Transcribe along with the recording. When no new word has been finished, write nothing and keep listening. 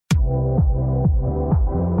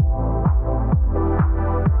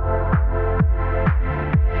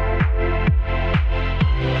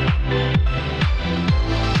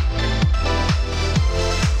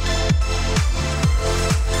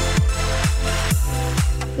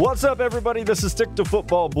What's up, everybody? This is Stick to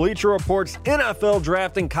Football, Bleacher Report's NFL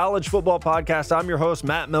Draft and College Football Podcast. I'm your host,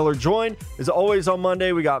 Matt Miller. Joined, as always, on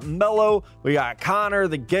Monday, we got Mello, we got Connor,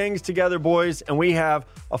 the gang's together, boys, and we have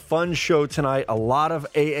a fun show tonight. A lot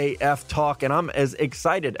of AAF talk, and I'm as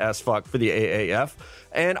excited as fuck for the AAF.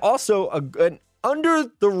 And also, an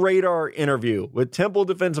under-the-radar interview with Temple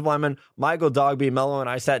defensive lineman Michael Dogbe. Mello and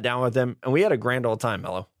I sat down with him, and we had a grand old time,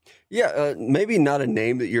 Mello. Yeah, maybe not a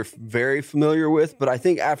name that you're very familiar with, but I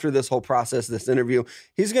think after this whole process, this interview,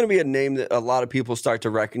 he's going to be a name that a lot of people start to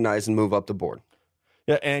recognize and move up the board.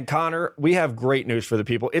 Yeah, and Connor, we have great news for the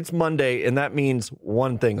people. It's Monday, and that means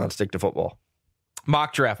one thing on Stick to Football.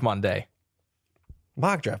 Mock Draft Monday.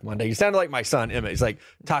 Mock Draft Monday. You sounded like my son, Emmett. He's like,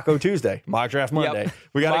 Taco Tuesday, Mock Draft Monday. Yep.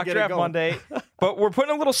 We got to Mock get Draft it going. Monday, but we're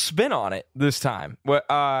putting a little spin on it this time.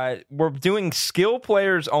 We're doing skill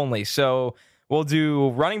players only, so we'll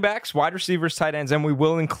do running backs, wide receivers, tight ends, and we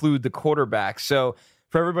will include the quarterbacks. So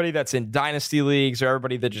for everybody that's in dynasty leagues or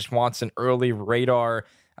everybody that just wants an early radar,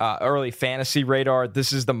 early fantasy radar,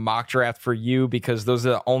 this is the mock draft for you because those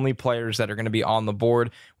are the only players that are going to be on the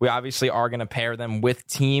board. We obviously are going to pair them with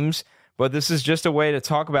teams, but this is just a way to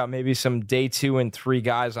talk about maybe some day 2 and 3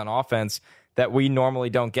 guys on offense that we normally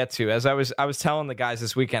don't get to. As I was telling the guys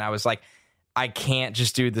this weekend, I was like, I can't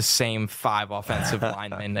just do the same 5 offensive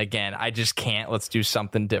linemen again. I just can't. Let's do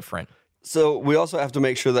something different. So we also have to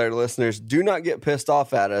make sure that our listeners do not get pissed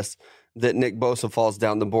off at us that Nick Bosa falls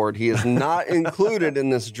down the board. He is not included in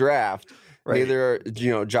this draft. Right. Neither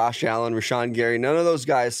are, Josh Allen, Rashawn Gary, none of those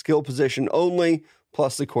guys, skill position only,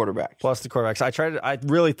 plus the quarterbacks. I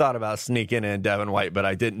really thought about sneaking in Devin White, but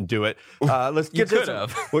I didn't do it. Let's get could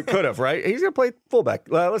have. Could have, right? He's going to play fullback.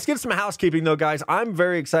 Let's get some housekeeping, though, guys. I'm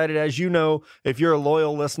very excited. As you know, if you're a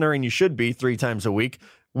loyal listener, and you should be 3 times a week,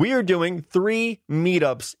 we are doing 3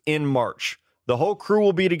 meetups in March. The whole crew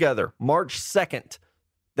will be together March 2nd.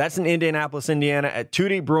 That's in Indianapolis, Indiana, at 2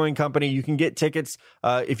 Deep Brewing Company. You can get tickets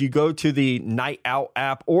if you go to the Night Out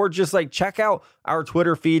app or just check out our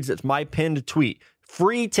Twitter feeds. It's my pinned tweet.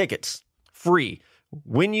 Free tickets. Free.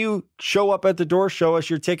 When you show up at the door, show us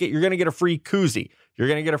your ticket. You're going to get a free koozie. You're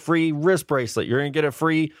going to get a free wrist bracelet. You're going to get a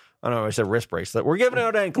free, I don't know, I said wrist bracelet. We're giving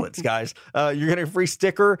out anklets, guys. You're going to get a free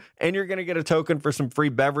sticker, and you're going to get a token for some free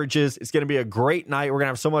beverages. It's going to be a great night. We're going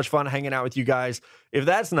to have so much fun hanging out with you guys. If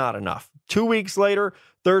that's not enough, 2 weeks later,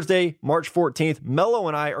 Thursday, March 14th, Mello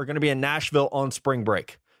and I are going to be in Nashville on spring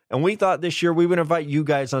break. And we thought this year we would invite you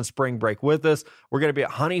guys on spring break with us. We're going to be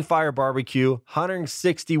at Honey Fire Barbecue,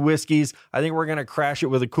 160 whiskeys. I think we're going to crash it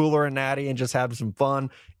with a cooler and natty and just have some fun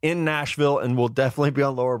in Nashville. And we'll definitely be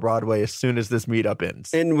on Lower Broadway as soon as this meetup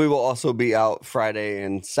ends. And we will also be out Friday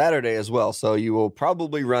and Saturday as well. So you will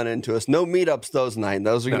probably run into us. No meetups those nights.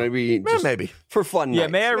 Those are going to be just maybe for fun. Yeah,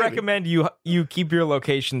 nights. may I recommend you keep your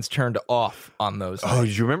locations turned off on those nights. Oh,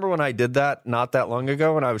 do you remember when I did that not that long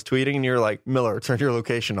ago when I was tweeting and you were like, Miller, turn your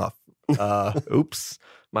location off? Oops,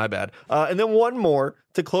 my bad. And then one more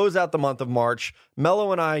to close out the month of March.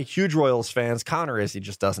 Mello and I, huge Royals fans. Connor is, he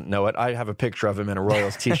just doesn't know it. I have a picture of him in a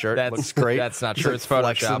Royals t-shirt. Looks great. That's not true. It's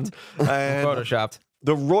photoshopped. Photoshopped.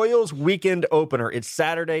 The Royals weekend opener. It's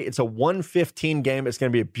Saturday. It's a 1:15 game. It's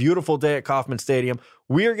going to be a beautiful day at Kauffman Stadium.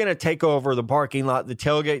 We are going to take over the parking lot. The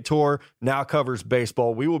tailgate tour now covers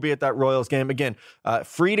baseball. We will be at that Royals game. Again,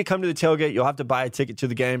 free to come to the tailgate. You'll have to buy a ticket to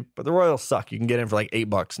the game, but the Royals suck. You can get in for like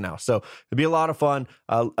 $8 now. So it'll be a lot of fun.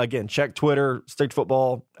 Again, check Twitter, Stick to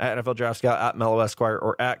Football, at NFL Draft Scout, at Mello Esquire,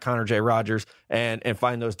 or at Connor J. Rogers, and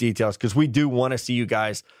find those details because we do want to see you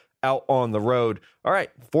guys out on the road. All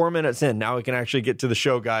right, 4 minutes in. Now we can actually get to the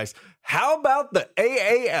show, guys. How about the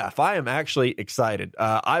AAF? I am actually excited.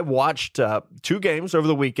 I watched 2 games over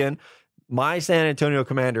the weekend. My San Antonio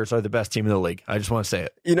Commanders are the best team in the league. I just want to say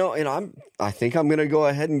it. And I think I'm going to go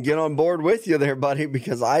ahead and get on board with you there, buddy,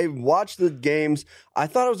 because I watched the games. I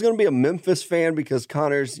thought I was going to be a Memphis fan because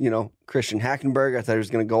Connor's, Christian Hackenberg. I thought he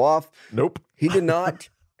was going to go off. Nope. He did not.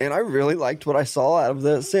 And I really liked what I saw out of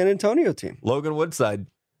the San Antonio team. Logan Woodside.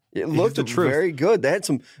 It looked very good. They had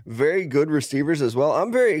some very good receivers as well.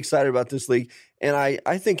 I'm very excited about this league, and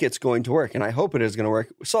I think it's going to work, and I hope it is going to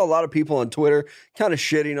work. We saw a lot of people on Twitter kind of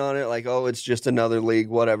shitting on it, like, oh, it's just another league,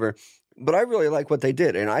 whatever. But I really like what they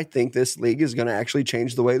did, and I think this league is going to actually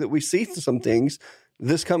change the way that we see some things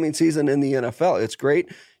this coming season in the NFL. It's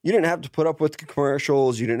great. You didn't have to put up with the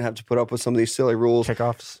commercials. You didn't have to put up with some of these silly rules.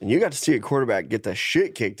 Kickoffs. And you got to see a quarterback get the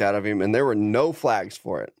shit kicked out of him, and there were no flags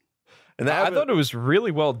for it. And I thought it was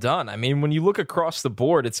really well done. I mean, when you look across the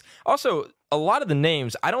board, it's also a lot of the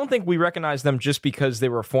names. I don't think we recognize them just because they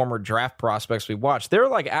were former draft prospects we watched. They're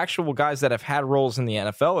like actual guys that have had roles in the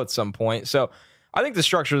NFL at some point. So I think the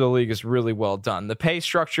structure of the league is really well done. The pay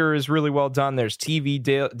structure is really well done. There's TV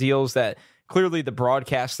deals that clearly the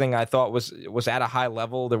broadcasting I thought was at a high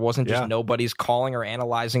level. There wasn't just nobody's calling or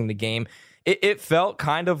analyzing the game. It felt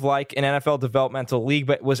kind of like an NFL developmental league,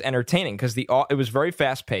 but was entertaining because it was very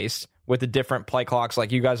fast paced with the different play clocks,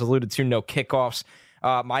 like you guys alluded to, no kickoffs.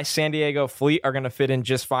 My San Diego Fleet are going to fit in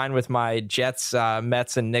just fine with my Jets,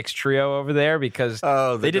 Mets, and Knicks trio over there because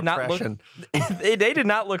they did not look they did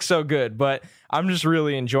not look so good. But I'm just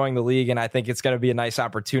really enjoying the league, and I think it's going to be a nice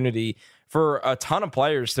opportunity for a ton of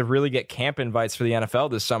players to really get camp invites for the NFL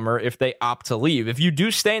this summer if they opt to leave. If you do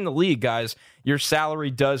stay in the league, guys, your salary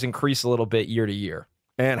does increase a little bit year to year.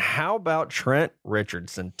 And how about Trent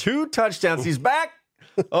Richardson? 2 touchdowns. He's back.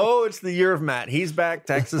 Oh, it's the year of Matt. He's back.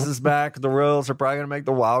 Texas is back. The Royals are probably going to make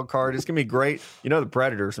the wild card. It's going to be great. You know, the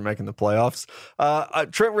Predators are making the playoffs.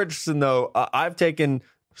 Trent Richardson, though, I've taken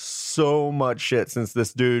so much shit since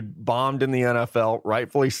this dude bombed in the NFL,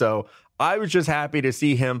 rightfully so. I was just happy to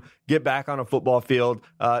see him get back on a football field.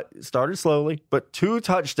 Started slowly, but 2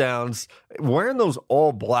 touchdowns, wearing those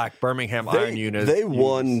all-black Birmingham Iron units. They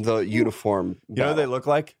won the uniform battle. You know what they look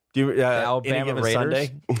like? The Alabama Raiders?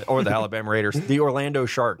 Sunday, or the Alabama Raiders, the Orlando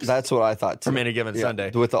Sharks. That's what I thought too. From any given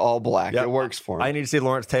Sunday with the all black. It works for him. I need to see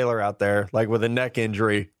Lawrence Taylor out there, like with a neck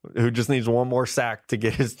injury, who just needs one more sack to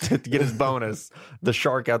get his bonus. The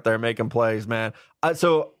Shark out there making plays, man.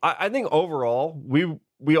 So I think overall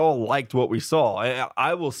we all liked what we saw.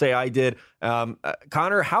 I will say I did.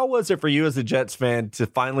 Connor, how was it for you as a Jets fan to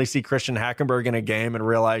finally see Christian Hackenberg in a game and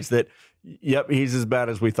realize that, yep, he's as bad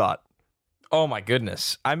as we thought? Oh my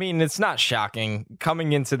goodness. I mean, it's not shocking.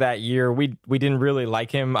 Coming into that year, we didn't really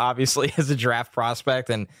like him, obviously, as a draft prospect,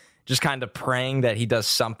 and just kind of praying that he does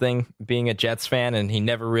something being a Jets fan, and he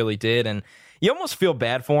never really did. And you almost feel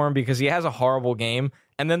bad for him because he has a horrible game,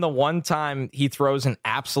 and then the one time he throws an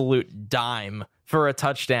absolute dime for a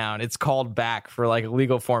touchdown, it's called back for like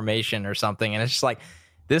illegal formation or something, and it's just like,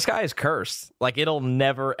 this guy is cursed. Like, it'll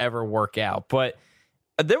never, ever work out. But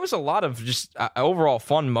there was a lot of just overall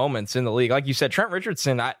fun moments in the league. Like you said, Trent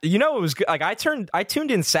Richardson, it was good. Like I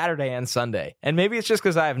tuned in Saturday and Sunday, and maybe it's just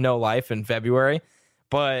because I have no life in February,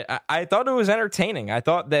 but I thought it was entertaining. I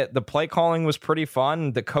thought that the play calling was pretty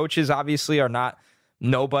fun. The coaches obviously are not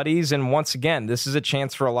nobodies. And once again, this is a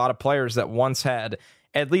chance for a lot of players that once had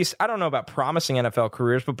at least, I don't know about promising NFL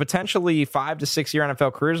careers, but potentially 5 to 6 year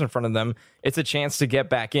NFL careers in front of them. It's a chance to get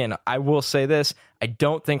back in. I will say this. I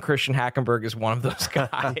don't think Christian Hackenberg is one of those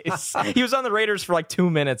guys. He was on the Raiders for like 2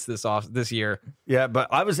 minutes this year. Yeah, but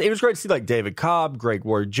it was great to see like David Cobb, Greg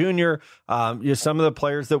Ward Jr., some of the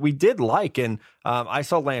players that we did like. And I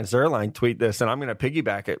saw Lance Zierlein tweet this, and I'm going to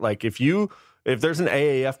piggyback it. Like if there's an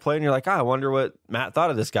AAF play and you're like, I wonder what Matt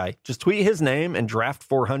thought of this guy, just tweet his name and draft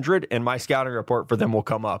 400, and my scouting report for them will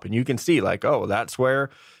come up. And you can see like, oh, that's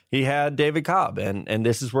where he had David Cobb. And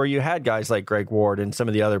this is where you had guys like Greg Ward and some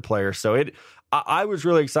of the other players. So I was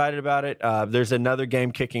really excited about it. There's another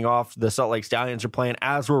game kicking off. The Salt Lake Stallions are playing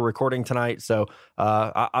as we're recording tonight. So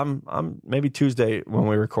I'm maybe Tuesday when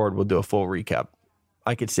we record, we'll do a full recap.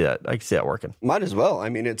 I could see that. I could see that working. Might as well. I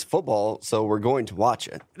mean, it's football, so we're going to watch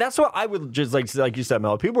it. That's what I would just like you said,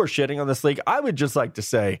 Mel. People are shitting on this league. I would just like to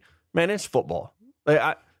say, man, it's football.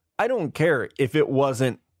 I don't care if it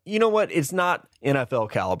wasn't. You know what? It's not NFL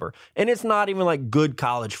caliber, and it's not even like good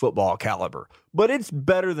college football caliber. But it's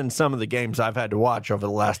better than some of the games I've had to watch over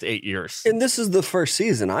the last 8 years. And this is the first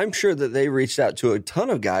season. I'm sure that they reached out to a ton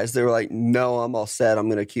of guys. They were like, "No, I'm all set. I'm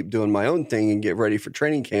going to keep doing my own thing and get ready for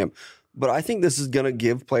training camp." But I think this is going to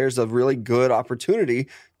give players a really good opportunity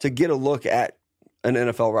to get a look at an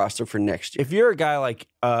NFL roster for next year. If you're a guy like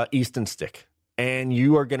Easton Stick and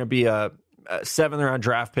you are going to be a 7th-round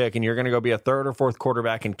draft pick and you're going to go be a 3rd or 4th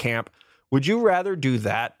quarterback in camp, would you rather do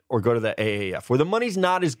that or go to the AAF where the money's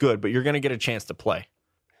not as good, but you're going to get a chance to play?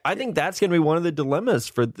 I think that's going to be one of the dilemmas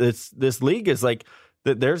for this league is like,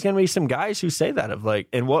 that there's going to be some guys who say that of like,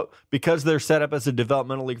 and because they're set up as a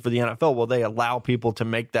developmental league for the NFL, will they allow people to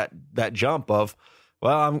make that jump of,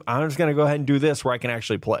 well, I'm just going to go ahead and do this where I can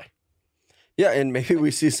actually play. Yeah, and maybe we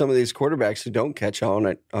see some of these quarterbacks who don't catch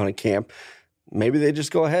on a camp. Maybe they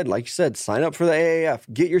just go ahead, like you said, sign up for the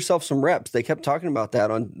AAF, get yourself some reps. They kept talking about that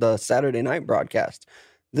on the Saturday night broadcast.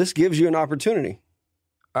 This gives you an opportunity.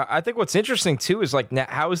 I think what's interesting too is like, now,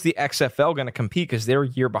 how is the XFL going to compete? Because they're a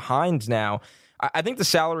year behind now. I think the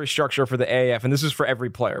salary structure for the AAF, and this is for every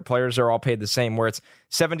player. Players are all paid the same, where it's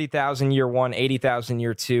 $70,000 year 1, $80,000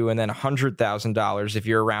 year 2, and then $100,000 if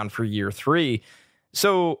you're around for year 3.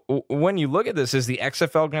 So when you look at this, is the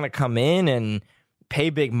XFL going to come in and pay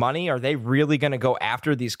big money? Are they really going to go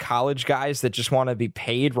after these college guys that just want to be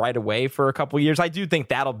paid right away for a couple years? I do think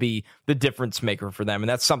that'll be the difference maker for them, and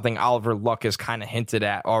that's something Oliver Luck has kind of hinted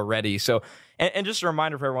at already. So, and just a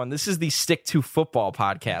reminder for everyone, this is the Stick to Football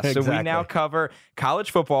podcast. Exactly. So we now cover college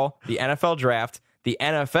football, the NFL draft, the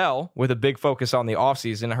NFL with a big focus on the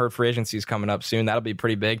offseason. I heard free agency is coming up soon. That'll be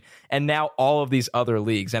pretty big. And now all of these other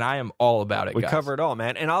leagues, and I am all about it, We guys. cover it all,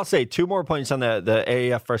 man. And I'll say 2 more points on the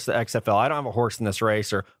AAF versus the XFL. I don't have a horse in this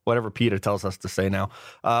race or whatever PETA tells us to say now.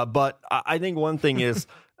 But I think one thing is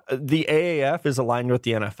the AAF is aligned with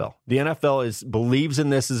the NFL. The NFL believes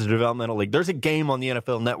in this as a developmental league. There's a game on the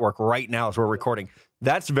NFL network right now as we're recording.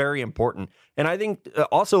 That's very important. And I think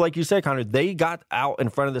also, like you said, Connor, they got out in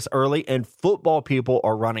front of this early, and football people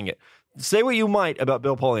are running it. Say what you might about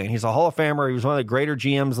Bill Polian. He's a Hall of Famer. He was one of the greater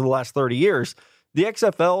GMs of the last 30 years. The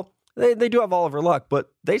XFL, they do have Oliver Luck,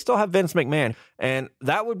 but they still have Vince McMahon. And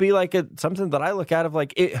that would be like something that I look at of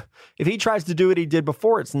like, if he tries to do what he did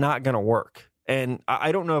before, it's not going to work. And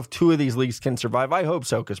I don't know if 2 of these leagues can survive. I hope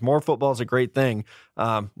so, because more football is a great thing.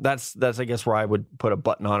 That's I guess where I would put a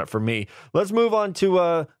button on it for me. Let's move on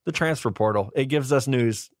to the transfer portal. It gives us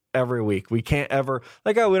news every week. We can't ever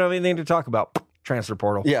we don't have anything to talk about. Transfer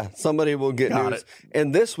portal. Yeah, somebody will get news.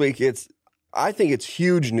 And this week, I think it's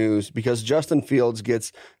huge news because Justin Fields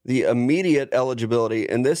gets the immediate eligibility,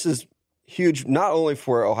 and this is huge not only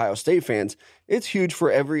for Ohio State fans, it's huge for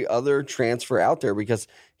every other transfer out there because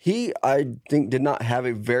he, I think, did not have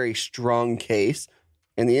a very strong case,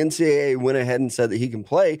 and the NCAA went ahead and said that he can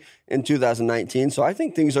play in 2019. So I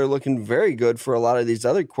think things are looking very good for a lot of these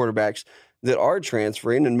other quarterbacks that are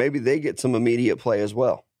transferring, and maybe they get some immediate play as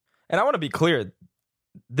well. And I want to be clear,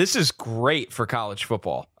 this is great for college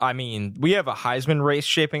football. I mean, we have a Heisman race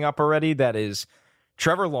shaping up already that is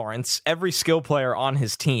Trevor Lawrence, every skill player on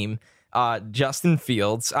his team, Justin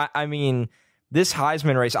Fields. I mean, this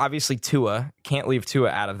Heisman race, obviously Tua, can't leave Tua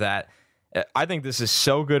out of that. I think this is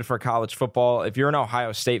so good for college football. If you're an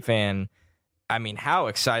Ohio State fan, I mean, how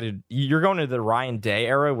excited. You're going to the Ryan Day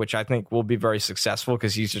era, which I think will be very successful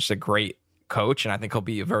because he's just a great coach, and I think he'll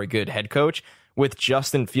be a very good head coach, with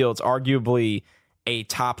Justin Fields, arguably a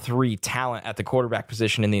top 3 talent at the quarterback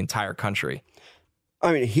position in the entire country.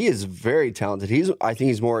 I mean, he is very talented. I think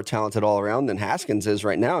he's more talented all around than Haskins is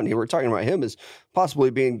right now. And we're talking about him as possibly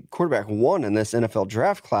being quarterback 1 in this NFL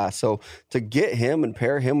draft class. So to get him and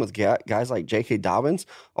pair him with guys like J.K. Dobbins,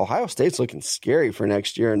 Ohio State's looking scary for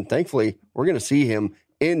next year. And thankfully, we're going to see him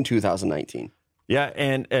in 2019. Yeah,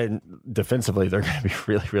 and defensively, they're going to be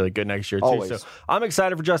really, really good next year, too. Always. So I'm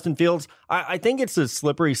excited for Justin Fields. I think it's a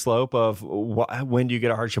slippery slope of when do you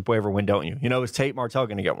get a hardship waiver, when don't you? You know, is Tate Martell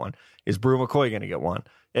going to get one? Is Brew McCoy going to get one?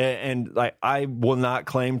 And like, I will not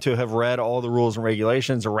claim to have read all the rules and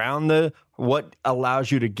regulations around what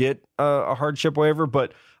allows you to get a hardship waiver,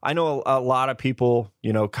 but I know a lot of people,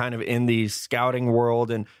 you know, kind of in the scouting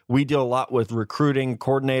world, and we deal a lot with recruiting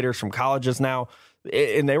coordinators from colleges now.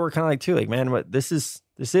 And they were kind of like, too, like, man, but this is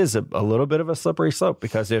a little bit of a slippery slope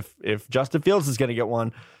because if Justin Fields is going to get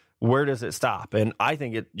one, where does it stop? And I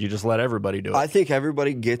think you just let everybody do it. I think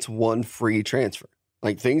everybody gets one free transfer.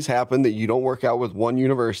 Like, things happen that you don't work out with one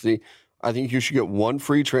university. I think you should get one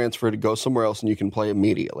free transfer to go somewhere else and you can play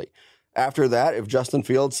immediately. After that, if Justin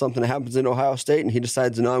Fields, something happens in Ohio State and he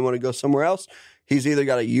decides, no, I want to go somewhere else, he's either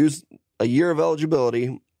got to use a year of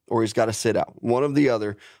eligibility or he's got to sit out, one of the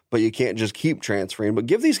other, but you can't just keep transferring. But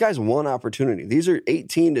give these guys one opportunity. These are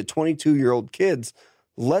 18 to 22-year-old kids.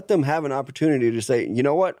 Let them have an opportunity to say, you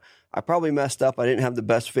know what, I probably messed up. I didn't have the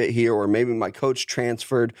best fit here, or maybe my coach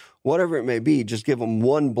transferred, whatever it may be. Just give them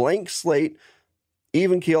one blank slate,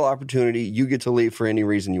 even keel opportunity. You get to leave for any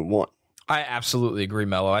reason you want. I absolutely agree,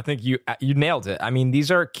 Mello. I think you nailed it. I mean,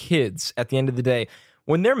 these are kids at the end of the day.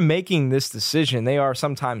 When they're making this decision, they are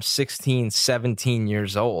sometimes 16, 17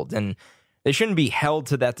 years old, and they shouldn't be held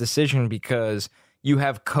to that decision because you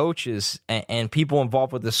have coaches and people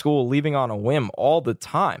involved with the school leaving on a whim all the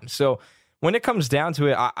time. So when it comes down to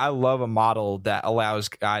it, I love a model that allows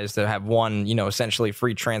guys to have one, essentially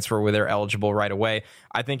free transfer where they're eligible right away.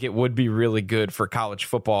 I think it would be really good for college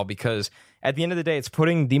football because at the end of the day, it's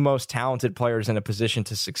putting the most talented players in a position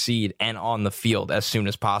to succeed and on the field as soon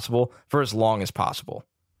as possible for as long as possible.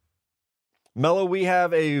 Mello, we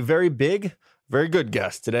have a very big, very good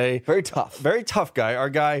guest today. Very tough guy. Our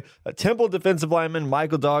guy, Temple defensive lineman,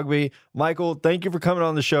 Michael Dogbe. Michael, thank you for coming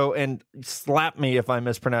on the show, and slap me if I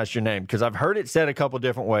mispronounce your name because I've heard it said a couple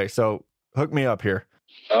different ways. So hook me up here.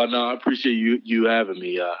 Oh, no, I appreciate you having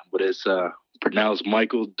me. But it's pronounced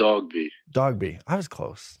Michael Dogbe. Dogbe. I was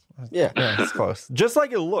close. Yeah, it's close. Just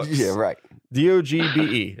like it looks. Yeah, right.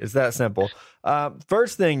 Dogbe. It's that simple.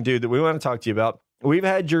 First thing, dude, that we want to talk to you about. we've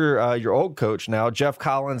had your old coach now, Jeff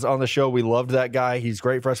Collins, on the show. We loved that guy. He's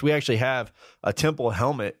great for us. We actually have a Temple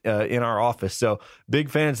helmet in our office. So big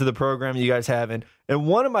fans of the program you guys have. And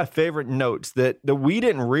one of my favorite notes that we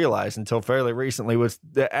didn't realize until fairly recently was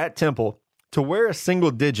that at Temple, to wear a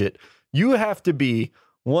single digit, you have to be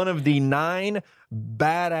one of the 9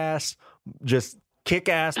 badass, just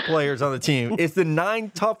kick-ass players on the team. It's the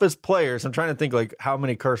 9 toughest players. I'm trying to think, like, how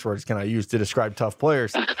many curse words can I use to describe tough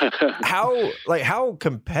players? How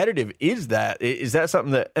competitive is that? Is that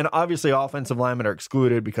something that, and obviously offensive linemen are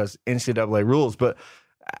excluded because NCAA rules, but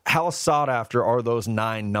how sought after are those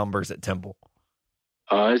 9 numbers at Temple?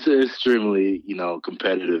 It's extremely,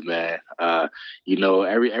 competitive, man.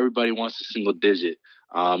 Everybody wants a single digit.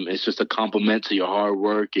 It's just a compliment to your hard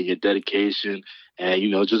work and your dedication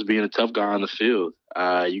and, just being a tough guy on the field.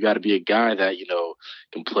 You got to be a guy that,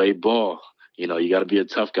 can play ball. You got to be a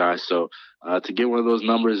tough guy. So to get one of those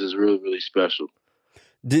numbers is really, really special.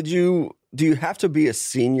 Do you have to be a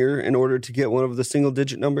senior in order to get one of the single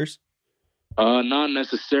digit numbers? Not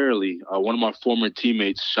necessarily. One of my former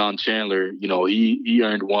teammates, Sean Chandler, he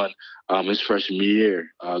earned one his freshman year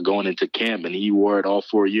going into camp, and he wore it all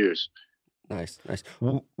 4 years. Nice.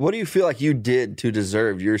 What do you feel like you did to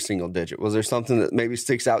deserve your single digit? Was there something that maybe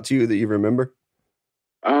sticks out to you that you remember?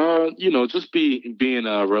 Just being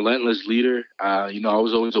a relentless leader. I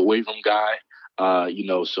was always a weight room guy.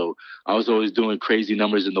 So I was always doing crazy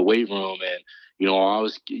numbers in the weight room, and I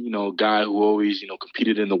was, a guy who always,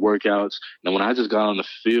 competed in the workouts. And when I just got on the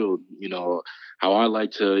field, how I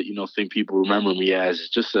like to, think people remember me as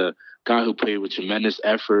just a guy who played with tremendous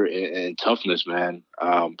effort and toughness, man.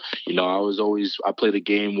 I played the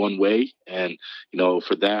game one way. And,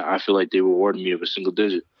 for that, I feel like they rewarded me with a single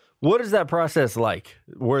digit. What is that process like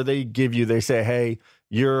where they say, hey,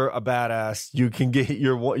 you're a badass, you can get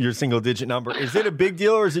your single digit number? Is it a big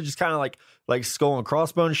deal, or is it just kind of like skull and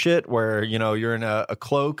crossbones shit where, you're in a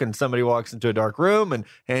cloak and somebody walks into a dark room and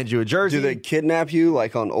hands you a jersey? Do they kidnap you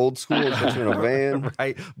like on Old School and put you in a van?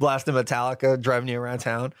 Right. Blasting Metallica, driving you around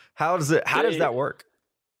town. How does that work?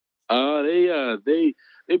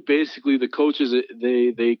 They basically, the coaches,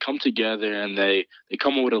 they come together and they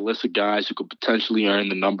come up with a list of guys who could potentially earn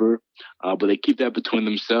the number, but they keep that between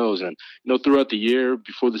themselves. And, throughout the year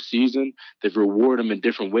before the season, they've rewarded them in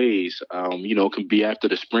different ways. It can be after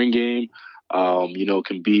the spring game, it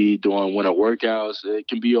can be during winter workouts. It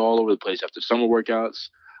can be all over the place after summer workouts.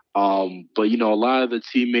 But a lot of the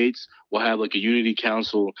teammates will have like a unity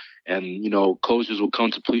council, and, coaches will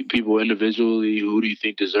come to people individually. Who do you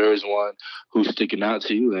think deserves one? Who's sticking out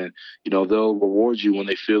to you? And, they'll reward you when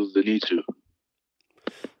they feel the need to.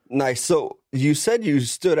 Nice. So you said you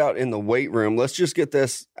stood out in the weight room. Let's just get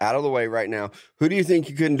this out of the way right now. Who do you think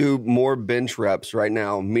you can do more bench reps right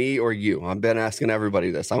now, me or you? I've been asking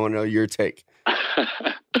everybody this. I want to know your take.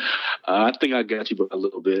 I think I got you by a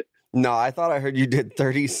little bit. No, I thought I heard you did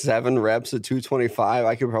 37 reps at 225.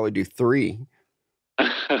 I could probably do 3.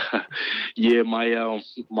 Yeah, my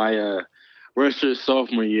redshirt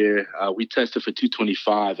sophomore year, we tested for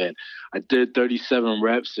 225, and I did 37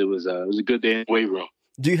 reps. It was a good day in the weight room.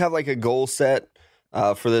 Do you have like a goal set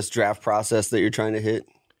for this draft process that you're trying to hit?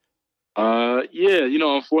 Yeah,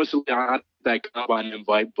 unfortunately, I had that combine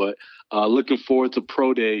invite, but looking forward to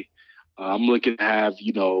pro day. I'm looking to have,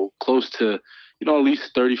 close to, at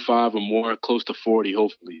least 35 or more, close to 40,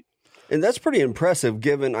 hopefully. And that's pretty impressive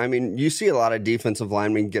given, you see a lot of defensive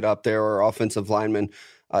linemen get up there or offensive linemen.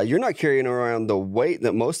 You're not carrying around the weight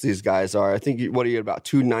that most of these guys are. I think, what are you, about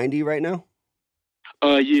 290 right now?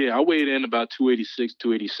 Yeah, I weighed in about 286,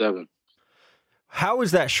 287. How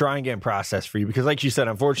is that Shrine Game process for you? Because like you said,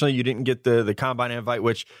 unfortunately, you didn't get the combine invite,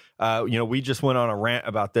 which, we just went on a rant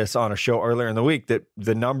about this on a show earlier in the week, that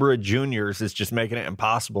the number of juniors is just making it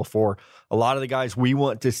impossible for a lot of the guys we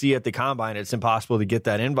want to see at the combine. It's impossible to get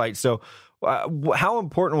that invite. So how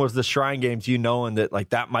important was the Shrine Game to you, knowing that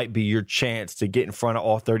that might be your chance to get in front of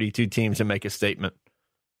all 32 teams and make a statement?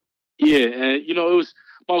 Yeah, and, it was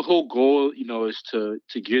my whole goal, is to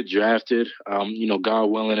get drafted, God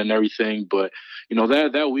willing and everything. But,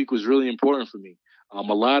 that week was really important for me. A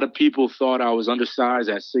lot of people thought I was undersized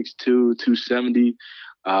at 6'2", 270.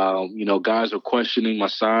 Guys were questioning my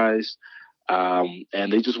size.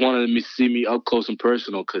 And they just wanted me to see me up close and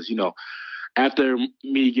personal because, after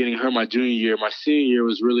me getting hurt my junior year, my senior year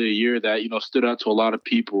was really a year that, stood out to a lot of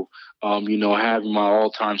people, having my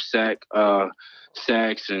all-time sacks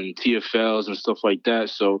and TFLs and stuff like that.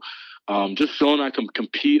 So just feeling I can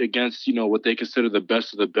compete against, what they consider the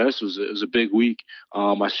best of the best was a big week.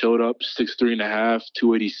 I showed up 6'3.5",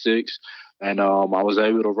 286, and I was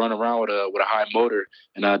able to run around with a high motor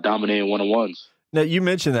and dominate in one-on-ones. Now, you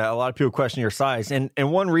mentioned that a lot of people question your size, and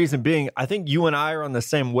one reason being, I think you and I are on the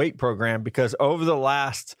same weight program because over the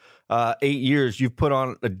last 8 years, you've put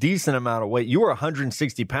on a decent amount of weight. You were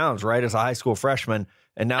 160 pounds, right, as a high school freshman,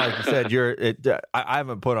 and now, like you said, I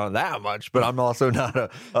haven't put on that much, but I'm also not a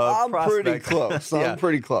I'm prospect. pretty close. I'm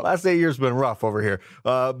pretty close. Last 8 years been rough over here,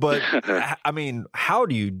 but I mean, how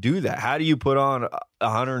do you do that? How do you put on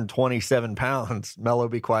 127 pounds, Mello,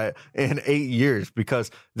 be quiet, in 8 years?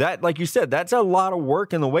 Because that, like you said, that's a lot of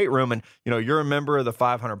work in the weight room. And, you're a member of the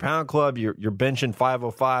 500-pound club. You're benching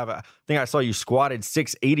 505. I think I saw you squatted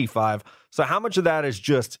 685. So how much of that is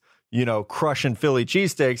just, crushing Philly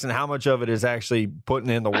cheesesteaks, and how much of it is actually putting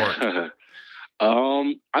in the work?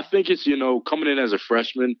 I think it's, coming in as a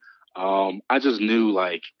freshman, I just knew,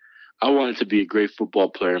 I wanted to be a great football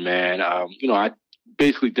player, man. I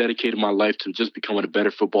basically dedicated my life to just becoming a better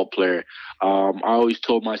football player. I always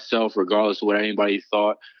told myself, regardless of what anybody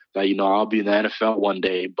thought, that, I'll be in the NFL one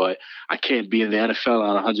day, but I can't be in the NFL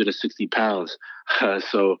on 160 pounds.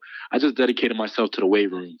 So I just dedicated myself to the weight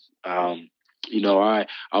room.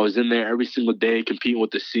 I was in there every single day competing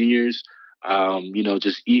with the seniors,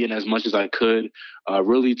 just eating as much as I could.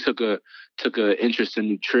 Really took a interest in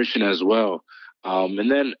nutrition as well.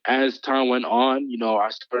 And then as time went on, I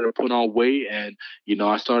started putting on weight and,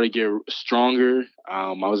 I started to get stronger.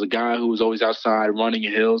 I was a guy who was always outside running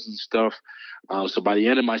hills and stuff. So by the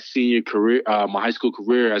end of my senior career, my high school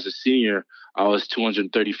career as a senior, I was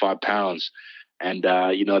 235 pounds. And,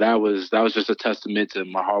 that was just a testament to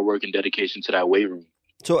my hard work and dedication to that weight room.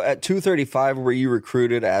 So at 235, were you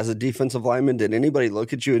recruited as a defensive lineman? Did anybody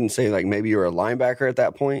look at you and say, maybe you were a linebacker at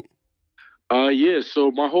that point? Yeah. So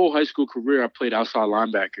my whole high school career, I played outside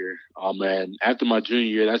linebacker. And after my junior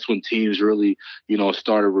year, that's when teams really,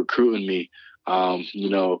 started recruiting me.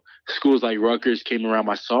 Schools like Rutgers came around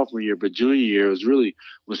my sophomore year, but junior year was really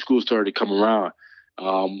when schools started to come around.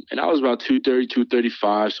 And I was about 230,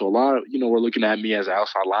 235. So a lot of, were looking at me as an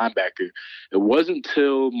outside linebacker. It wasn't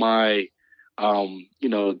until my,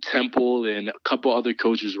 Temple and a couple other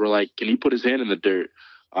coaches were like, can he put his hand in the dirt?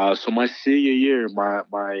 So my senior year,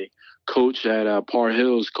 my coach at Par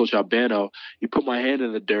Hills, Coach Albano, he put my hand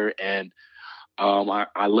in the dirt, and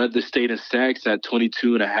I led the state in sacks at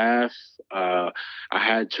 22 and a half. I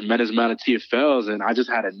had a tremendous amount of TFLs, and I just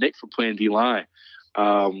had a nick for playing D-line.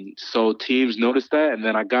 So teams noticed that, and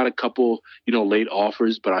then I got a couple, late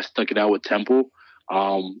offers, but I stuck it out with Temple.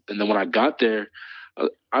 And then when I got there,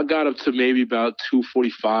 I got up to maybe about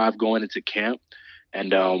 245 going into camp,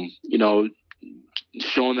 and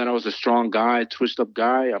showing that I was a strong guy, twitched up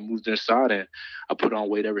guy, I moved inside and I put on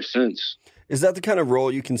weight ever since. Is that the kind of role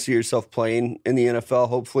you can see yourself playing in the NFL?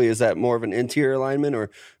 Hopefully, is that more of an interior lineman or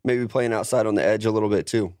maybe playing outside on the edge a little bit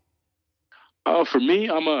too? For me,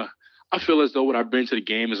 I feel as though what I bring to the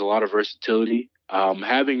game is a lot of versatility.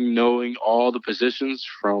 Knowing all the positions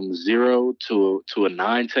from 0 to a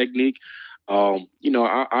 9 technique,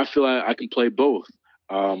 I feel like I can play both.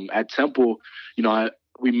 At Temple,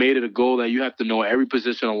 we made it a goal that you have to know every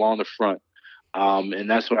position along the front. And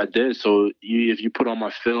that's what I did. So if you put on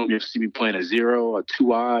my film, you'll see me playing a 0, a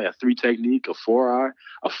 2-eye, a 3 technique, a 4-eye,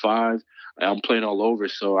 a 5. I'm playing all over.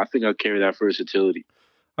 So I think I'll carry that versatility.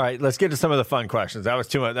 All right, let's get to some of the fun questions. That was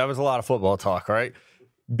too much. That was a lot of football talk, all right?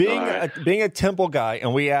 Being a Temple guy,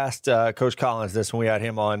 and we asked Coach Collins this when we had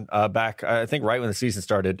him on back, I think, right when the season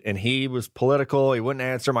started, and he was political. He wouldn't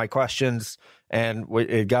answer my questions, and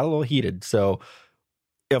it got a little heated. So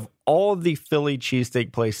of all the Philly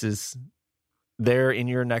cheesesteak places there in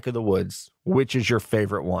your neck of the woods, which is your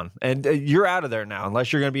favorite one? And you're out of there now,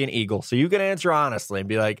 unless you're going to be an Eagle. So you can answer honestly and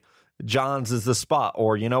be like, John's is the spot,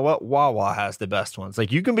 or you know what, Wawa has the best ones.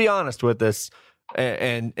 Like, you can be honest with this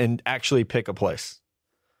and actually pick a place.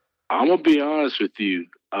 I'm gonna be honest with you.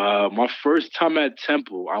 My first time at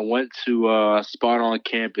Temple, I went to a spot on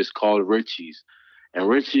campus called Richie's, and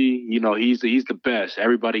Richie, he's the best.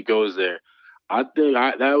 Everybody goes there. I think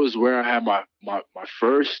that was where I had my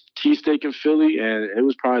first cheesesteak in Philly, and it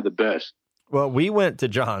was probably the best. Well, we went to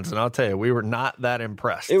John's, and I'll tell you, we were not that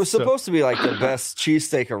impressed. It was supposed to be like the best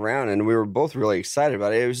cheesesteak around, and we were both really excited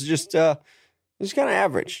about it. It was just kind of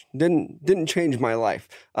average. Didn't change my life.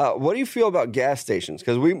 What do you feel about gas stations?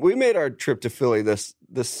 Because we made our trip to Philly this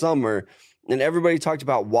summer, and everybody talked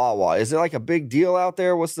about Wawa. Is it like a big deal out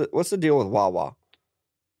there? What's the deal with Wawa?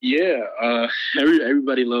 Yeah,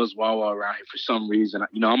 everybody loves Wawa around here for some reason.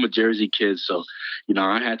 I'm a Jersey kid, so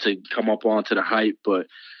I had to come up onto the hype. But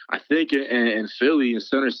I think in Philly, in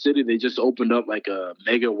Center City, they just opened up like a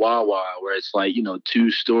mega Wawa where it's like 2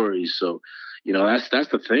 stories. So that's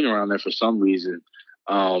the thing around there for some reason.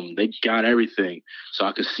 They got everything, so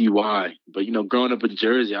I could see why. But, growing up in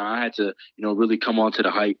Jersey, I had to, really come on to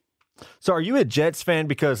the hype. So are you a Jets fan?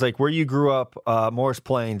 Because like where you grew up, Morris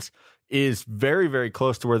Plains is very, very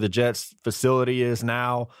close to where the Jets facility is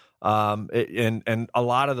now. And a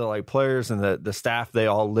lot of the like players and the staff, they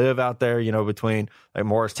all live out there, between like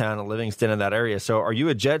Morristown and Livingston in that area. So are you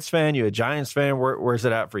a Jets fan? You a Giants fan? Where's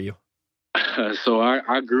it at for you? So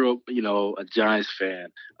I grew up, a Giants fan.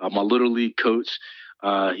 My little league coach,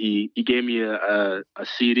 he gave me a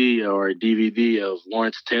CD or a DVD of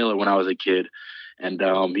Lawrence Taylor when I was a kid. And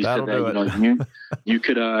he said that,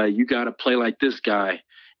 you got to play like this guy.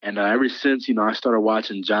 And ever since, I started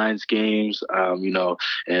watching Giants games,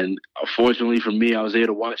 and fortunately for me, I was able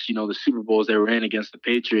to watch, the Super Bowls they were in against the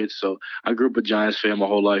Patriots. So I grew up a Giants fan my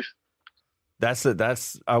whole life.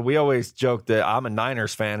 We always joke that I'm a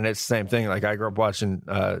Niners fan, and it's the same thing. Like I grew up watching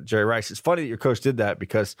Jerry Rice. It's funny that your coach did that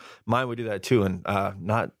because mine would do that too, and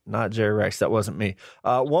not Jerry Rice. That wasn't me.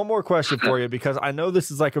 One more question for you, because I know this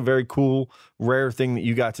is like a very cool, rare thing that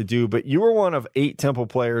you got to do, but you were one of 8 Temple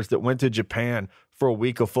players that went to Japan for a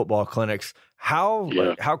week of football clinics. How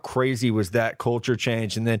crazy was that culture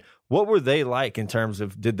change? And then what were they like in terms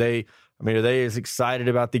of, are they as excited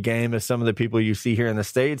about the game as some of the people you see here in the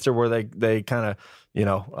States, or were they kind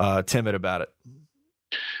of, timid about it?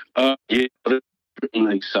 Yeah, they're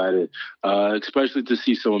really excited, especially to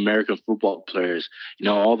see some American football players.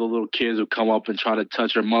 All the little kids would come up and try to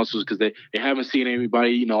touch our muscles because they haven't seen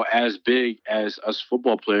anybody, as big as us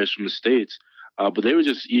football players from the States. But they were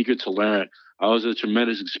just eager to learn. It was a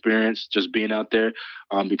tremendous experience just being out there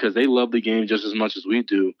because they love the game just as much as we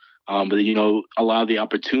do. But, a lot of the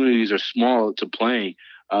opportunities are small to playing.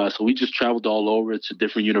 So we just traveled all over to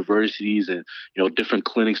different universities and, different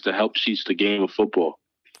clinics to help teach the game of football.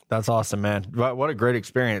 That's awesome, man. What a great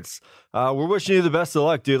experience. We're wishing you the best of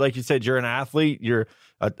luck, dude. Like you said, you're an athlete. You're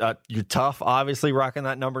tough, obviously, rocking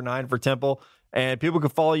that number 9 for Temple. And people can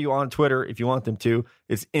follow you on Twitter if you want them to.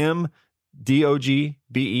 It's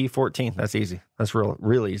MDOGBE14. That's easy. That's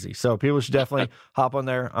real easy. So people should definitely hop on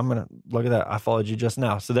there. I'm going to look at that. I followed you just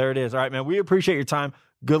now. So there it is. All right, man. We appreciate your time.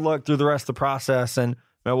 Good luck through the rest of the process. And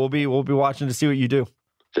man, we'll be watching to see what you do.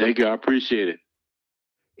 Thank you. I appreciate it.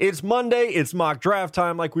 It's Monday. It's mock draft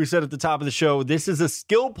time. Like we said at the top of the show, this is a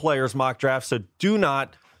skill players mock draft. So do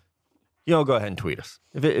not, go ahead and tweet us.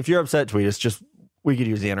 If you're upset, tweet us. We could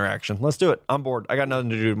use the interaction. Let's do it. I'm bored. I got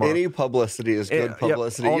nothing to do tomorrow. Any publicity is good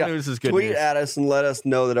publicity. All news is good Tweet news. at us and let us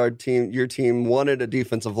know that your team wanted a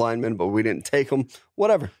defensive lineman, but we didn't take them.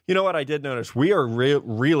 Whatever. You know what? I did notice we are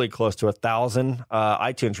really close to 1,000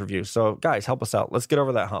 iTunes reviews. So guys, help us out. Let's get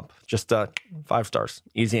over that hump. Just 5 stars.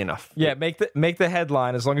 Easy enough. Yeah, make the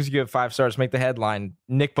headline. As long as you give 5 stars, make the headline.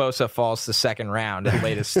 Nick Bosa falls to second round in the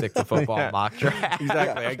latest Stick to Football mock draft.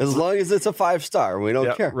 Exactly. Yeah, as long as it's a 5-star, we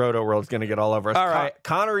don't care. Roto World's going to get all over us. All right.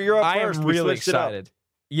 Connor, you're up first. I am really excited.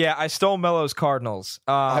 Yeah, I stole Mello's Cardinals.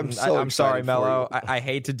 I'm sorry, Mello. I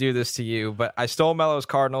hate to do this to you, but I stole Mello's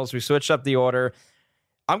Cardinals. We switched up the order.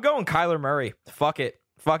 I'm going Kyler Murray. Fuck it.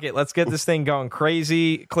 Let's get this thing going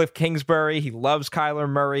crazy. Cliff Kingsbury, he loves Kyler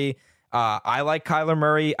Murray. I like Kyler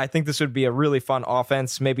Murray. I think this would be a really fun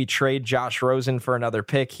offense. Maybe trade Josh Rosen for another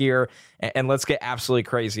pick here, and let's get absolutely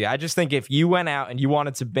crazy. I just think if you went out and you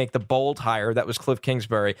wanted to make the bold hire, that was Cliff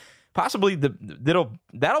Kingsbury, possibly that'll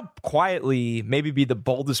quietly maybe be the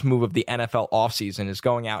boldest move of the NFL offseason is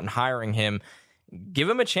going out and hiring him. Give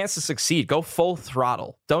him a chance to succeed. Go full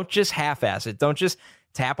throttle. Don't just half-ass it. Don't just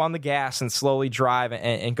tap on the gas and slowly drive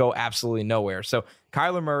and go absolutely nowhere. So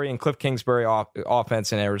Kyler Murray and Cliff Kingsbury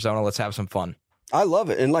offense in Arizona. Let's have some fun. I love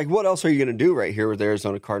it. And what else are you going to do right here with the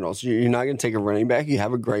Arizona Cardinals? You're not going to take a running back. You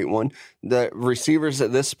have a great one. The receivers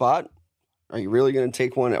at this spot, are you really going to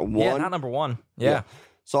take one at 1? Yeah, not number 1. Yeah.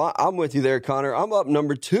 So I'm with you there, Connor. I'm up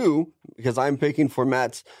number 2 because I'm picking for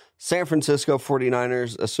Matt's San Francisco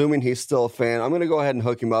 49ers, assuming he's still a fan. I'm going to go ahead and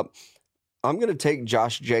hook him up. I'm going to take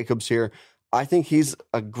Josh Jacobs here. I think he's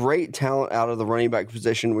a great talent out of the running back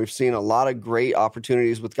position. We've seen a lot of great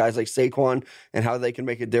opportunities with guys like Saquon and how they can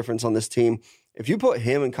make a difference on this team. If you put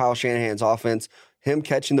him in Kyle Shanahan's offense, him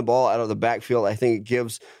catching the ball out of the backfield, I think it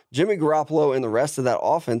gives Jimmy Garoppolo and the rest of that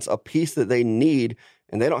offense a piece that they need,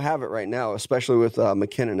 and they don't have it right now, especially with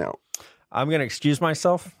McKinnon out. I'm going to excuse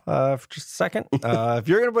myself for just a second. If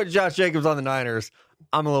you're going to put Josh Jacobs on the Niners,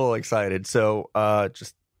 I'm a little excited. So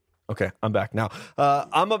okay, I'm back now.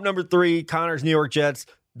 I'm up number 3. Connor's New York Jets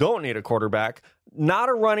don't need a quarterback. Not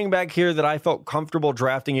a running back here that I felt comfortable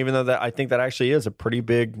drafting, even though I think that actually is a pretty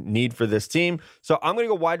big need for this team. So I'm going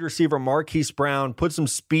to go wide receiver Marquise Brown, put some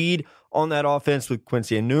speed on that offense with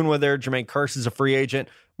Quincy Enunwa there. Jermaine Kearse is a free agent.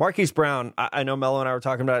 Marquise Brown, I know Mello and I were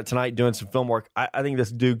talking about it tonight, doing some film work. I think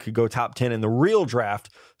this dude could go top 10 in the real draft.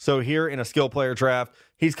 So here in a skill player draft,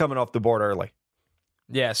 he's coming off the board early.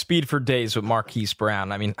 Yeah, speed for days with Marquise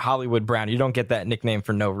Brown. I mean, Hollywood Brown, you don't get that nickname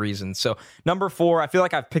for no reason. So number 4, I feel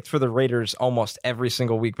like I've picked for the Raiders almost every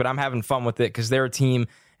single week, but I'm having fun with it because they're a team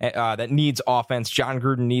that needs offense. John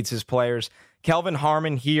Gruden needs his players. Kelvin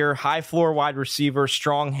Harmon here, high floor wide receiver,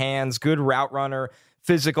 strong hands, good route runner,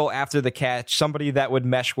 physical after the catch, somebody that would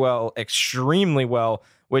mesh well, extremely well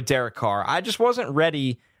with Derek Carr. I just wasn't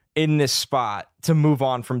ready in this spot to move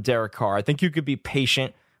on from Derek Carr. I think you could be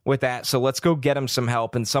patient with that. So let's go get him some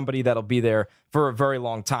help and somebody that'll be there for a very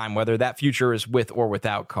long time, whether that future is with or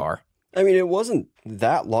without Carr. I mean, it wasn't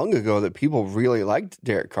that long ago that people really liked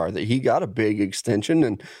Derek Carr, that he got a big extension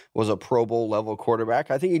and was a Pro Bowl level quarterback.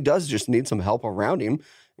 I think he does just need some help around him.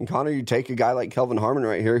 And Connor, you take a guy like Kelvin Harmon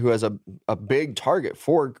right here who has a big target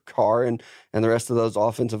for Carr and the rest of those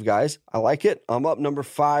offensive guys. I like it. I'm up number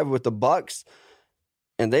 5 with the Bucs.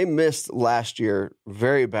 And they missed last year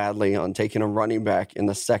very badly on taking a running back in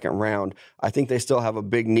the second round. I think they still have a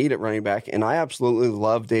big need at running back, and I absolutely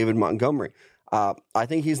love David Montgomery. I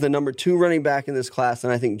think he's the number 2 running back in this class,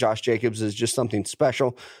 and I think Josh Jacobs is just something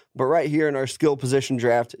special. But right here in our skill position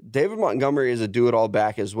draft, David Montgomery is a do-it-all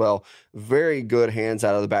back as well. Very good hands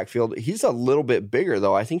out of the backfield. He's a little bit bigger,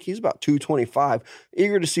 though. I think he's about 225.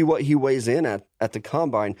 Eager to see what he weighs in at the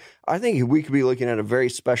combine. I think we could be looking at a very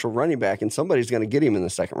special running back, and somebody's going to get him in the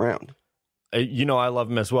second round. You know, I love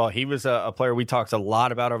him as well. He was a player we talked a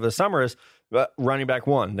lot about over the summer as running back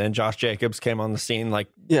 1. Then Josh Jacobs came on the scene.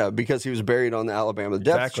 Because he was buried on the Alabama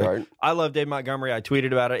depth chart. I love Dave Montgomery. I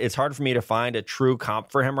tweeted about it. It's hard for me to find a true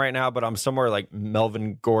comp for him right now, but I'm somewhere like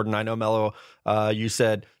Melvin Gordon. I know Mello, you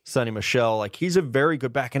said Sonny Michel. Like, he's a very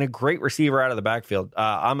good back and a great receiver out of the backfield.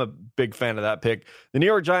 I'm a big fan of that pick. The New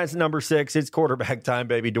York Giants, number 6. It's quarterback time,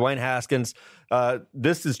 baby. Dwayne Haskins.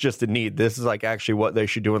 This is just a need. This is like actually what they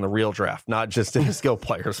should do in the real draft, not just in a skill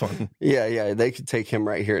players one. Yeah. They could take him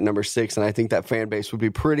right here at number 6, and I think that fan base would be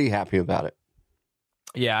pretty happy about it.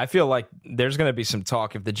 Yeah, I feel like there's going to be some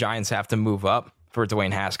talk if the Giants have to move up for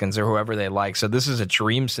Dwayne Haskins or whoever they like. So this is a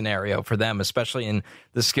dream scenario for them, especially in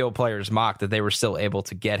the skill players mock, that they were still able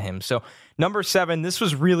to get him. So number 7, this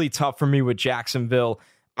was really tough for me with Jacksonville.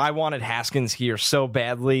 I wanted Haskins here so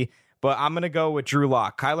badly, but I'm going to go with Drew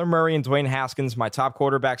Lock. Kyler Murray and Dwayne Haskins, my top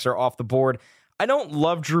quarterbacks, are off the board. I don't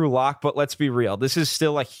love Drew Lock, but let's be real. This is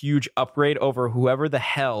still a huge upgrade over whoever the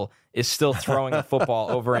hell is still throwing a football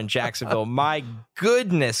over in Jacksonville. My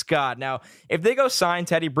goodness, God. Now, if they go sign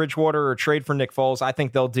Teddy Bridgewater or trade for Nick Foles, I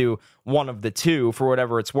think they'll do one of the two for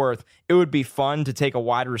whatever it's worth. It would be fun to take a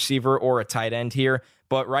wide receiver or a tight end here.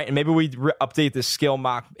 But and maybe we update this skill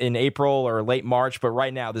mock in April or late March. But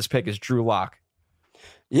right now, this pick is Drew Lock.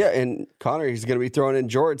 Yeah, and Connor, he's going to be throwing in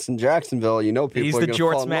jorts in Jacksonville. You know, people he's are the going to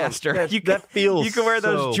fall jorts in master. love. You can wear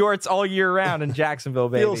those jorts all year round in Jacksonville,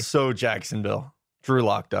 baby. Feels so Jacksonville. Drew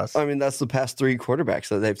Lock does. I mean, that's the past 3 quarterbacks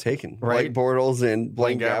that they've taken. Right. Blake Bortles and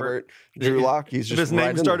Blaine Gabbert. Drew Lock, he's just if his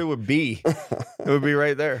name started with B, it would be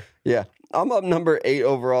right there. Yeah. I'm up number 8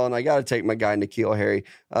 overall, and I got to take my guy, N'Keal Harry.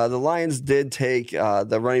 The Lions did take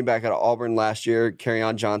the running back out of Auburn last year,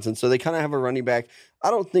 Kerryon Johnson, so they kind of have a running back. I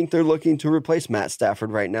don't think they're looking to replace Matt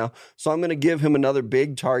Stafford right now, so I'm going to give him another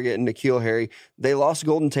big target in N'Keal Harry. They lost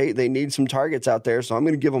Golden Tate. They need some targets out there, so I'm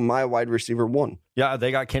going to give him my wide receiver 1. Yeah,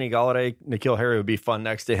 they got Kenny Golladay. N'Keal Harry would be fun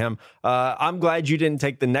next to him. I'm glad you didn't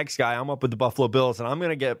take the next guy. I'm up with the Buffalo Bills, and I'm going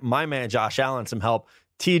to get my man Josh Allen some help.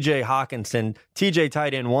 TJ Hawkinson, TJ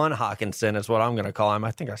tight end 1 Hawkinson is what I'm going to call him.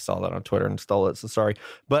 I think I saw that on Twitter and stole it, so sorry.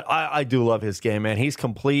 But I do love his game, man. He's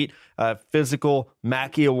complete, physical,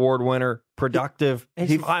 Mackey Award winner, productive.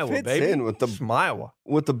 He fits in with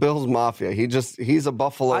the Bills Mafia. He's a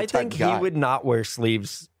Buffalo type guy. I think he would not wear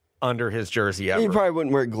sleeves under his jersey ever. He probably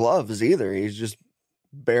wouldn't wear gloves either. He's just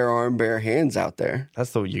bare arm, bare hands out there.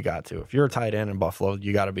 That's the way you got to. If you're a tight end in Buffalo,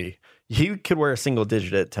 you got to be. He could wear a single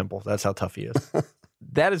digit at Temple. That's how tough he is.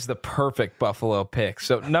 That is the perfect Buffalo pick.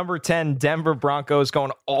 So number 10, Denver Broncos,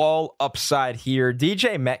 going all upside here.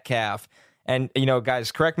 DJ Metcalf. And,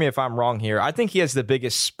 guys, correct me if I'm wrong here. I think he has the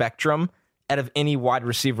biggest spectrum out of any wide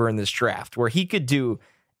receiver in this draft, where he could do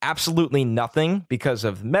absolutely nothing because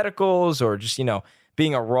of medicals or just,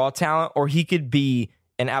 being a raw talent, or he could be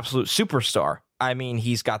an absolute superstar. I mean,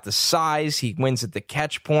 he's got the size. He wins at the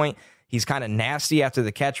catch point. He's kind of nasty after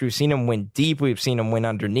the catch. We've seen him win deep. We've seen him win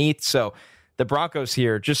underneath. So the Broncos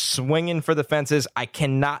here just swinging for the fences. I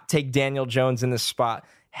cannot take Daniel Jones in this spot.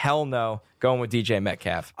 Hell no. Going with DJ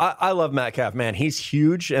Metcalf. I love Metcalf, man. He's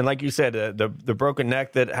huge. And like you said, the broken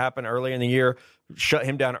neck that happened early in the year shut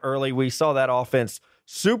him down early. We saw that offense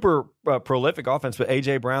super prolific offense with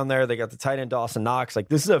A.J. Brown there. They got the tight end Dawson Knox. Like,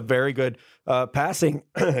 this is a very good passing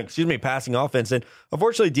offense. And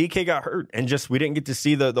unfortunately, DK got hurt and just we didn't get to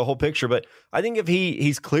see the whole picture. But I think if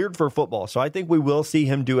he's cleared for football, so I think we will see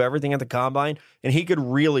him do everything at the combine, and he could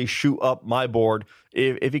really shoot up my board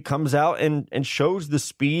if he comes out and shows the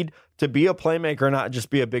speed to be a playmaker, not just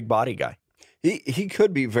be a big body guy. He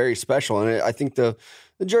could be very special, and I think the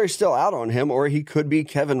jury's still out on him, or he could be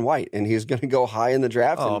Kevin White, and he's going to go high in the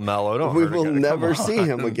draft. Oh, Mello, don't we hurt will again. never see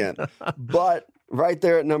him again. But right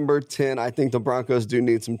there at number 10, I think the Broncos do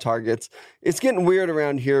need some targets. It's getting weird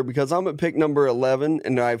around here because I'm at pick number 11,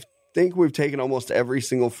 and I think we've taken almost every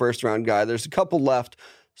single first-round guy. There's a couple left.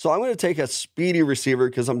 So I'm going to take a speedy receiver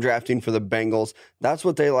because I'm drafting for the Bengals. That's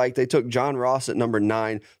what they like. They took John Ross at number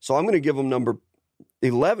 9, so I'm going to give them number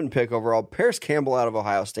 11 pick overall, Paris Campbell out of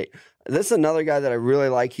Ohio State. This is another guy that I really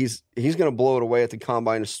like. He's going to blow it away at the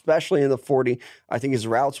combine, especially in the 40. I think his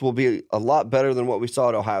routes will be a lot better than what we saw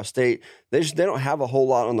at Ohio State. They don't have a whole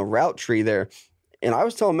lot on the route tree there. And I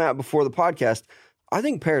was telling Matt before the podcast, I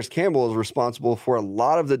think Paris Campbell is responsible for a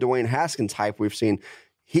lot of the Dwayne Haskins hype we've seen.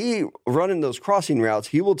 He running those crossing routes,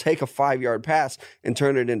 he will take a 5-yard pass and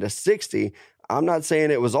turn it into 60. I'm not saying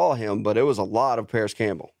it was all him, but it was a lot of Paris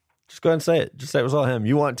Campbell. Just go ahead and say it. Just say it was all him.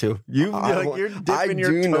 You want to. You're dipping your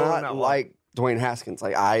toe in that one. I do not like Dwayne Haskins.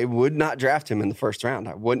 Like, I would not draft him in the first round.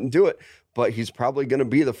 I wouldn't do it. But he's probably going to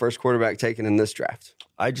be the first quarterback taken in this draft.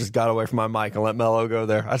 I just got away from my mic and let Mello go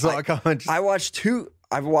there. I saw a comment.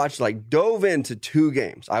 I've dove into 2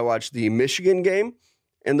 games. I watched the Michigan game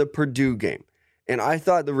and the Purdue game. And I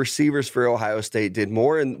thought the receivers for Ohio State did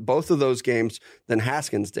more in both of those games than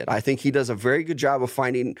Haskins did. I think he does a very good job of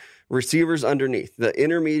finding receivers underneath. The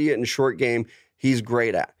intermediate and short game, he's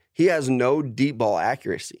great at. He has no deep ball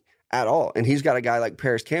accuracy at all. And he's got a guy like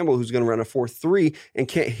Paris Campbell who's going to run a 4.3 and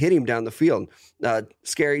can't hit him down the field.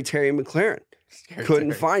 Scary Terry McLaurin.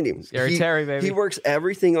 Couldn't find him. Terry, baby. He works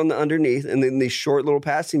everything on the underneath, and then these short little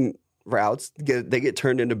passing routes, they get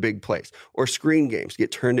turned into big plays, or screen games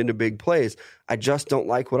get turned into big plays. I just don't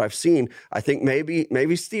like what I've seen. I think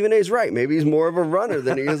maybe Stephen A's right. Maybe he's more of a runner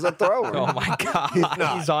than he is a thrower. Oh my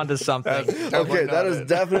God, he's onto something. Okay, that is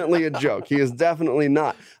definitely a joke. He is definitely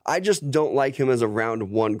not. I just don't like him as a round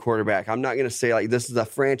 1 quarterback. I'm not going to say like this is a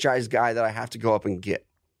franchise guy that I have to go up and get.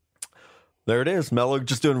 There it is. Mello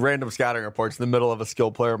just doing random scouting reports in the middle of a skill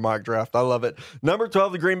player mock draft. I love it. Number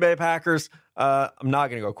 12, the Green Bay Packers. I'm not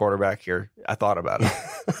going to go quarterback here. I thought about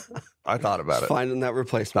it. Finding that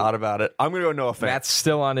replacement. Thought about it. I'm going to go Noah Fant. Matt's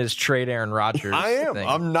still on his trade Aaron Rodgers. I am. thing.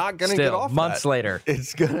 I'm not going to get off months that. later.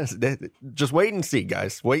 It's going to just wait and see,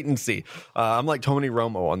 guys. Wait and see. I'm like Tony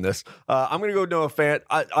Romo on this. I'm going to go Noah Fant.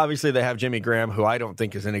 Obviously, they have Jimmy Graham, who I don't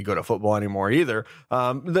think is any good at football anymore either.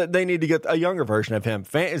 They need to get a younger version of him.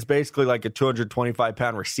 Fant is basically like a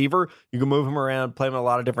 225-pound receiver. You can move him around, play him in a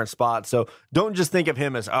lot of different spots. So don't just think of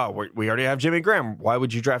him as, we already have Jimmy Graham. Why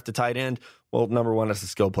would you draft a tight end? Well, number 1 is a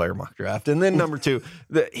skill player mock draft. And then number 2,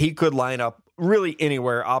 he could line up really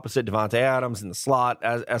anywhere opposite Devontae Adams in the slot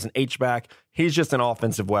as an H-back. He's just an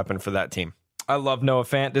offensive weapon for that team. I love Noah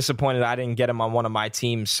Fant. Disappointed I didn't get him on one of my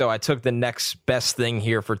teams, so I took the next best thing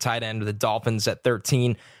here for tight end of the Dolphins at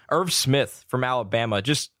 13. Irv Smith from Alabama.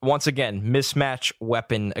 Just, once again, mismatch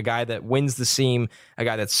weapon. A guy that wins the seam, a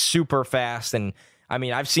guy that's super fast, and I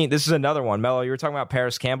mean, I've seen, this is another one. Mello, you were talking about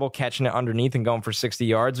Paris Campbell catching it underneath and going for 60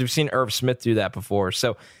 yards. We've seen Irv Smith do that before.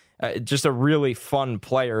 So just a really fun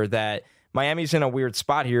player that Miami's in a weird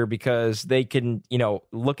spot here because they can,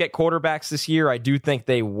 look at quarterbacks this year. I do think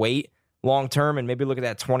they wait long term and maybe look at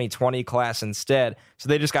that 2020 class instead. So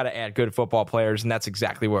they just got to add good football players, and that's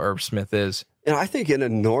exactly what Irv Smith is. And I think in a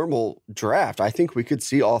normal draft, I think we could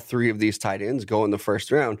see all 3 of these tight ends go in the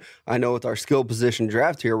first round. I know with our skill position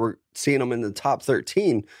draft here, we're seeing them in the top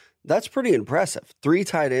 13. That's pretty impressive. 3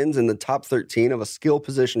 tight ends in the top 13 of a skill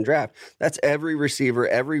position draft. That's every receiver,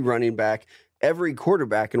 every running back, every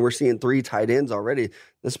quarterback, and we're seeing 3 tight ends already.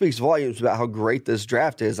 This speaks volumes about how great this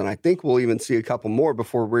draft is, and I think we'll even see a couple more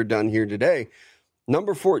before we're done here today.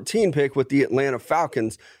 Number 14 pick with the Atlanta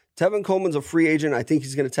Falcons. Tevin Coleman's a free agent. I think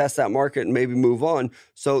he's going to test that market and maybe move on.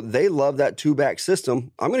 So they love that 2-back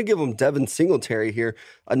system. I'm going to give them Devin Singletary here.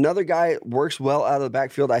 Another guy works well out of the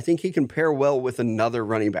backfield. I think he can pair well with another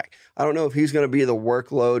running back. I don't know if he's going to be the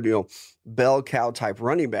workload, bell cow type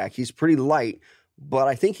running back. He's pretty light, but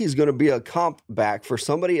I think he's going to be a comp back for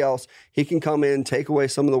somebody else. He can come in, take away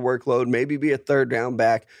some of the workload, maybe be a 3rd down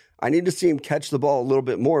back. I need to see him catch the ball a little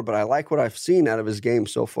bit more, but I like what I've seen out of his game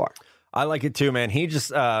so far. I like it too, man. He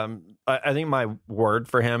just, I think my word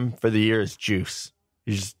for him for the year is juice.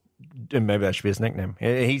 He's just and maybe that should be his nickname.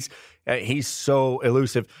 He's so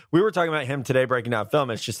elusive. We were talking about him today, breaking down film.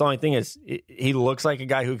 It's just the only thing is he looks like a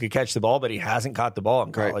guy who could catch the ball, but he hasn't caught the ball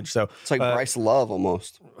in college. Right. So it's like Bryce Love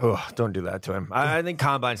almost. Oh, don't do that to him. I think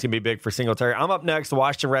Combine's gonna be big for Singletary. I'm up next. The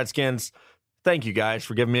Washington Redskins. Thank you guys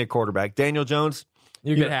for giving me a quarterback. Daniel Jones.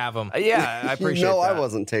 You can have him. Yeah, I appreciate that. I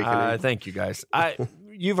wasn't taking him. Thank you guys.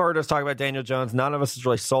 You've heard us talk about Daniel Jones. None of us is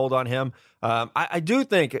really sold on him. I do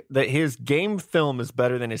think that his game film is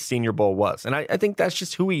better than his Senior Bowl was. And I think that's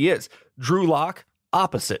just who he is. Drew Lock,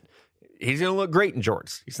 opposite. He's going to look great in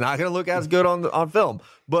jorts. He's not going to look as good on film.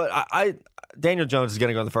 But Daniel Jones is going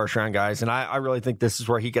to go in the first round, guys. And I really think this is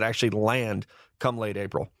where he could actually land come late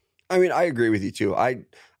April. I mean, I agree with you, too. I'm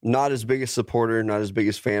not as big a supporter, not as big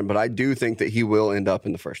as fan, but I do think that he will end up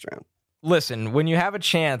in the first round. Listen, when you have a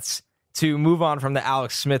chance to move on from the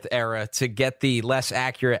Alex Smith era to get the less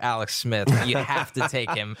accurate Alex Smith, you have to take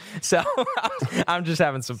him. So I'm just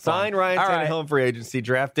having some fun. Sign Ryan Tannehill in free agency,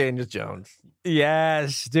 draft Daniel Jones.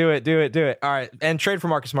 Yes, do it. All right, and trade for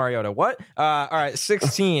Marcus Mariota. What? All right,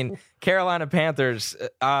 16, Carolina Panthers,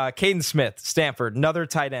 Caden Smith, Stanford, another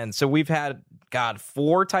tight end. So we've had,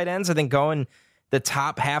 4 tight ends, I think, going the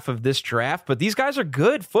top half of this draft. But these guys are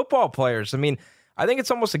good football players. I mean, I think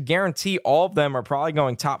it's almost a guarantee all of them are probably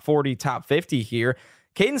going top 40, top 50 here.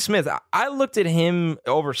 Caden Smith, I looked at him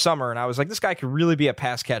over summer, and I was like, this guy could really be a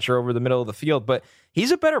pass catcher over the middle of the field, but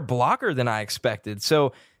he's a better blocker than I expected.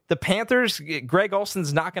 So the Panthers, Greg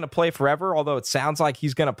Olson's not going to play forever, although it sounds like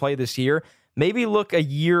he's going to play this year. Maybe look a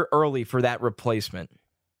year early for that replacement.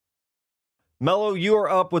 Mello, you are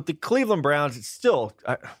up with the Cleveland Browns. It's still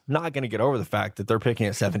not going to get over the fact that they're picking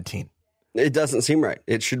at 17. It doesn't seem right.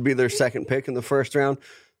 It should be their second pick in the first round,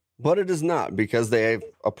 but it is not because they have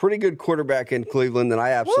a pretty good quarterback in Cleveland that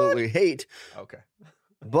I absolutely hate. Okay.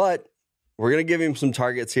 But we're going to give him some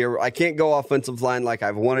targets here. I can't go offensive line like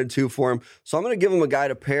I've wanted to for him, so I'm going to give him a guy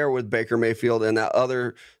to pair with Baker Mayfield and that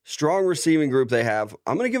other strong receiving group they have.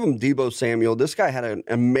 I'm going to give him Deebo Samuel. This guy had an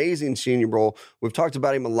amazing Senior Bowl. We've talked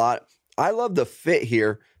about him a lot. I love the fit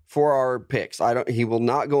here for our picks. He will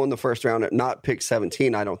not go in the first round at not pick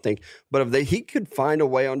 17, I don't think. But if he could find a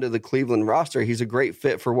way onto the Cleveland roster, he's a great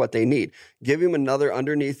fit for what they need. Give him another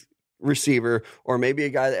underneath receiver or maybe a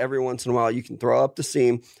guy that every once in a while you can throw up the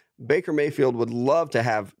seam. Baker Mayfield would love to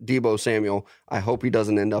have Deebo Samuel. I hope he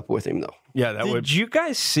doesn't end up with him, though. Yeah, Did you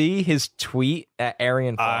guys see his tweet at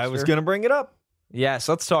Arian Foster? I was going to bring it up. Yes,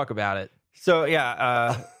 let's talk about it. So,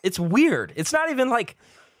 yeah. It's weird. It's not even like,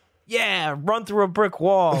 run through a brick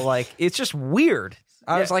wall. Like, it's just weird.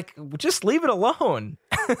 I was like, just leave it alone.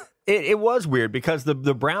 It was weird because the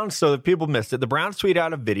Browns, so if people missed it, the Browns tweet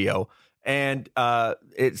out a video, and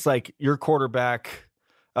it's like your quarterback,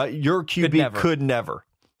 your QB could never.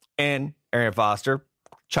 And Arian Foster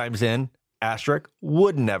chimes in, asterisk,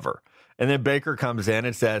 would never. And then Baker comes in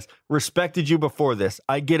and says, respected you before this.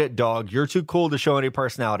 I get it, dog. You're too cool to show any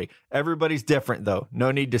personality. Everybody's different, though.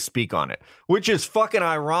 No need to speak on it. Which is fucking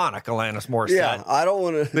ironic, Alanis Morissette. Yeah, I don't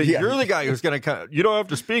want to. You're the guy who's going to, you don't have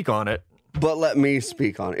to speak on it. But let me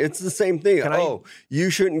speak on it. It's the same thing. You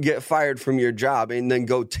shouldn't get fired from your job and then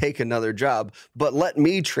go take another job, but let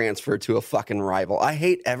me transfer to a fucking rival. I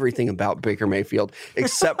hate everything about Baker Mayfield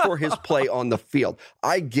except for his play on the field.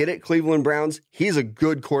 I get it, Cleveland Browns. He's a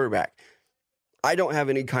good quarterback. I don't have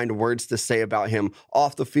any kind of words to say about him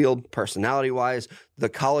off the field, personality-wise. The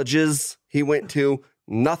colleges he went to,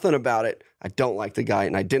 nothing about it. I don't like the guy,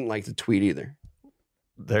 and I didn't like the tweet either.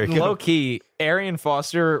 There you go. Low key, Arian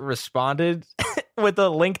Foster responded with a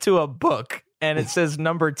link to a book, and it says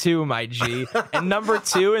number 2, my G. And number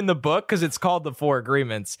 2 in the book, because it's called The 4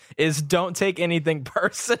 Agreements, is don't take anything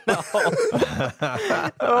personal.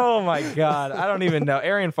 Oh my God. I don't even know.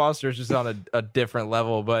 Arian Foster is just on a different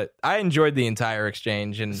level, but I enjoyed the entire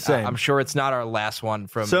exchange, and I'm sure it's not our last one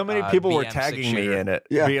from so many people were tagging me in it,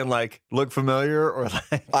 being like, look familiar, or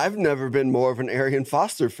like I've never been more of an Arian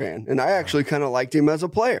Foster fan, and I actually kind of liked him as a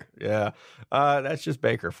player. Yeah. That's just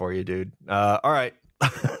Baker for you, dude. All right.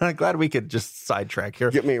 I'm glad we could just sidetrack here.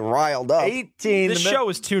 Get me riled up. 18. This show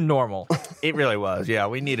is too normal. It really was. Yeah,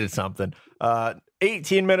 we needed something.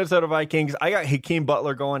 18 Minnesota Vikings. I got Hakeem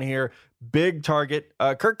Butler going here. Big target.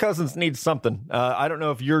 Kirk Cousins needs something. I don't know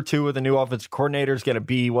if year 2 with the new offensive coordinator is going to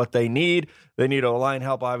be what they need. They need O-line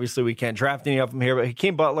help. Obviously, we can't draft any of them here. But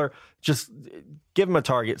Hakeem Butler, just give him a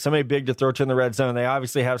target. Somebody big to throw to in the red zone. They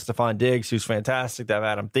obviously have Stephon Diggs, who's fantastic. They have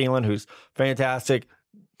Adam Thielen, who's fantastic.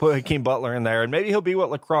 Put Hakeem Butler in there, and maybe he'll be what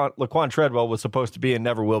Laquan Treadwell was supposed to be and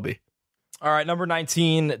never will be. All right, number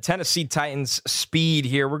 19, Tennessee Titans speed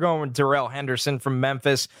here. We're going with Darrell Henderson from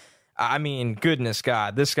Memphis. I mean, goodness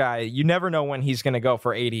God, this guy, you never know when he's going to go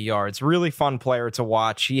for 80 yards. Really fun player to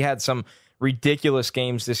watch. He had some ridiculous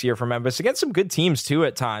games this year for Memphis against some good teams, too,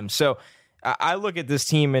 at times. So I look at this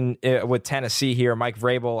team with Tennessee here, Mike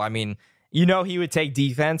Vrabel. I mean, he would take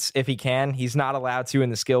defense if he can. He's not allowed to in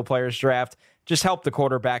the skill players draft. Just help the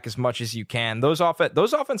quarterback as much as you can. Those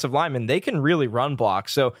offensive linemen, they can really run block.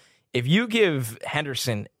 So if you give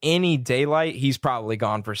Henderson any daylight, he's probably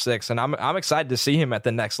gone for 6. And I'm excited to see him at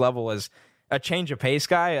the next level as a change of pace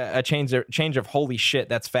guy, a change of holy shit,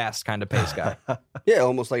 that's fast kind of pace guy. Yeah,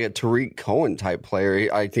 almost like a Tariq Cohen type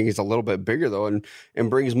player. I think he's a little bit bigger, though, and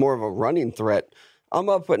brings more of a running threat. I'm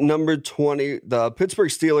up at number 20. The Pittsburgh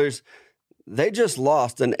Steelers, they just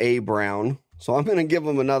lost an A. Brown. So I'm going to give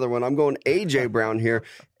them another one. I'm going A.J. Brown here.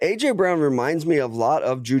 A.J. Brown reminds me a lot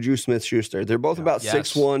of Juju Smith-Schuster. They're both about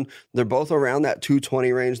 6'1". They're both around that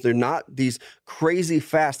 220 range. They're not these crazy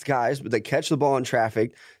fast guys, but they catch the ball in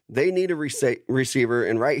traffic. They need a receiver.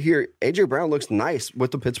 And right here, A.J. Brown looks nice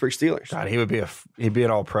with the Pittsburgh Steelers. God, he'd be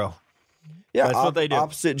an all-pro. Yeah, that's what they do.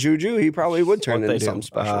 Opposite Juju, he probably would turn into something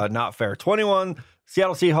special. Not fair. 21,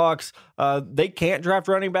 Seattle Seahawks. They can't draft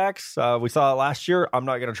running backs. We saw it last year. I'm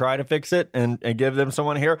not going to try to fix it and give them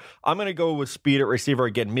someone here. I'm going to go with speed at receiver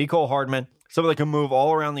again. Mecole Hardman, someone that can move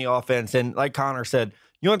all around the offense. And like Connor said,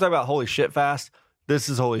 you want to talk about holy shit fast? This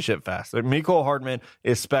is holy shit fast. Mecole Hardman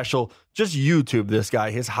is special. Just YouTube this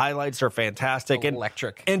guy. His highlights are fantastic.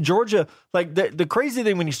 Electric. And Georgia, like the crazy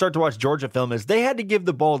thing when you start to watch Georgia film is they had to give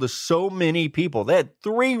the ball to so many people. They had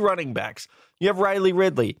 3 running backs. You have Riley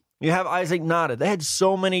Ridley. You have Isaac Nada. They had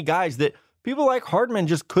so many guys that people like Hardman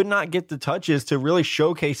just could not get the touches to really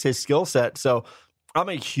showcase his skill set. So I'm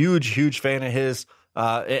a huge, huge fan of his.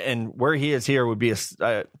 And where he is here would be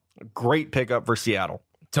a great pickup for Seattle.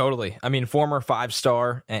 Totally. I mean, former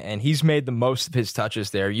 5-star, and he's made the most of his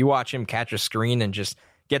touches there. You watch him catch a screen and just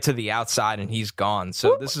get to the outside, and he's gone.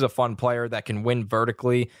 So this is a fun player that can win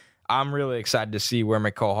vertically. I'm really excited to see where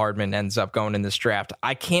Mecole Hardman ends up going in this draft.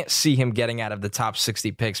 I can't see him getting out of the top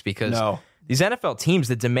 60 picks because these NFL teams,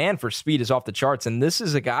 the demand for speed is off the charts, and this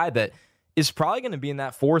is a guy that is probably going to be in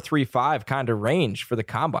that 4.35 kind of range for the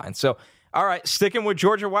combine. So, all right, sticking with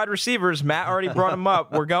Georgia wide receivers, Matt already brought him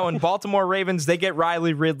up. We're going Baltimore Ravens. They get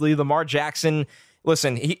Riley Ridley, Lamar Jackson.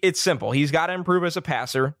 Listen, it's simple. He's got to improve as a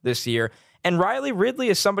passer this year. And Riley Ridley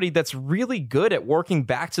is somebody that's really good at working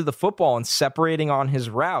back to the football and separating on his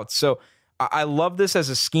routes. So I love this as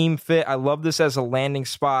a scheme fit. I love this as a landing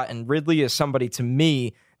spot. And Ridley is somebody, to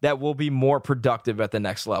me, that will be more productive at the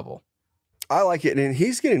next level. I like it, and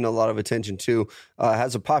he's getting a lot of attention, too.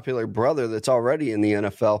 Has a popular brother that's already in the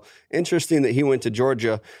NFL. Interesting that he went to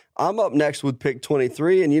Georgia. I'm up next with pick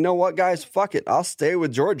 23, and you know what, guys? Fuck it. I'll stay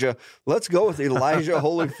with Georgia. Let's go with Elijah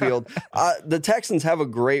Holyfield. The Texans have a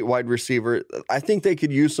great wide receiver. I think they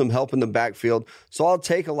could use some help in the backfield, so I'll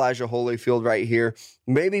take Elijah Holyfield right here.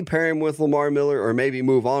 Maybe pair him with Lamar Miller, or maybe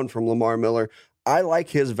move on from Lamar Miller. I like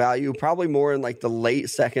his value, probably more in like the late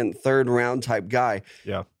second, third round type guy.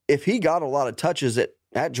 Yeah. If he got a lot of touches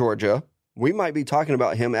at Georgia, we might be talking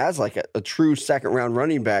about him as like a true second-round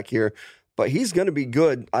running back here. But he's going to be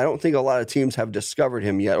good. I don't think a lot of teams have discovered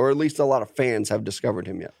him yet, or at least a lot of fans have discovered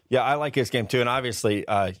him yet. Yeah, I like his game too. And obviously,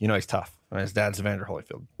 he's tough. His dad's Evander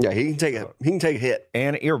Holyfield. Yeah, he can take a hit.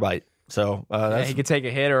 And an ear bite. So he could take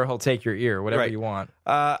a hit or he'll take your ear, whatever you want.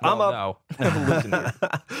 I'm up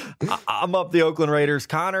the Oakland Raiders.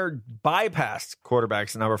 Connor bypassed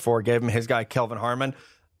quarterbacks at number 4, gave him his guy, Kelvin Harmon.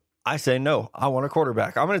 I say no. I want a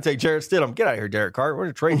quarterback. I'm going to take Jarrett Stidham. Get out of here, Derek Carr.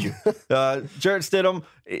 We're going to trade you. Jarrett Stidham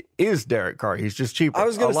is Derek Carr. He's just cheaper. I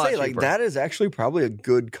was going to say, like, that is actually probably a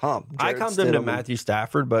good comp. I comped him to Matthew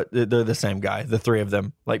Stafford, but they're the same guy, the 3 of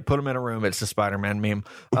them. Like, put them in a room. It's the Spider-Man meme.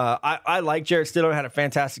 I like Jarrett Stidham. Had a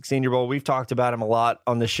fantastic Senior Bowl. We've talked about him a lot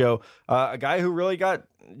on the show. A guy who really got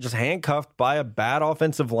just handcuffed by a bad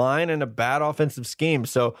offensive line and a bad offensive scheme.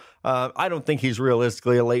 So I don't think he's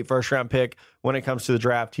realistically a late first-round pick when it comes to the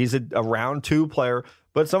draft. He's a round 2 player,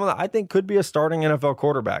 but someone that I think could be a starting NFL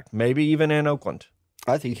quarterback, maybe even in Oakland.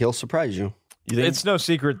 I think he'll surprise you. It's no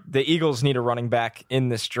secret the Eagles need a running back in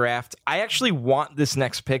this draft. I actually want this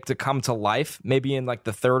next pick to come to life, maybe in like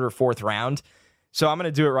the 3rd or 4th round. So I'm going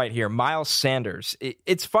to do it right here. Miles Sanders.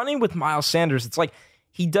 It's funny with Miles Sanders. It's like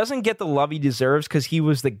he doesn't get the love he deserves because he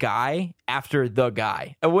was the guy after the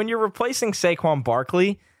guy. And when you're replacing Saquon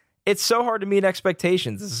Barkley, it's so hard to meet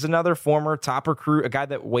expectations. This is another former top recruit, a guy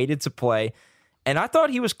that waited to play. And I thought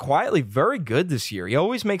he was quietly very good this year. He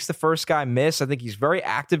always makes the first guy miss. I think he's very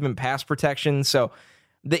active in pass protection. So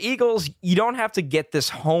the Eagles, you don't have to get this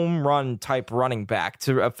home run type running back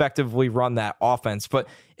to effectively run that offense. But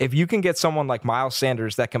if you can get someone like Miles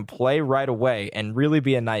Sanders that can play right away and really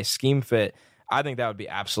be a nice scheme fit, I think that would be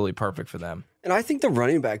absolutely perfect for them. And I think the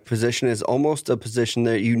running back position is almost a position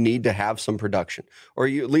that you need to have some production, or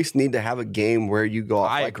you at least need to have a game where you go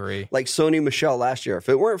off. I agree. Like Sony Michel last year. If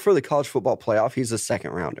it weren't for the college football playoff, he's a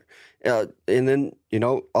second rounder. And then,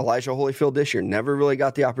 Elijah Holyfield this year never really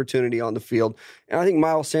got the opportunity on the field. And I think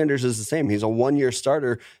Miles Sanders is the same. He's a one-year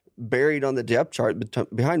starter buried on the depth chart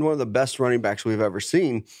behind one of the best running backs we've ever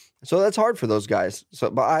seen. So that's hard for those guys.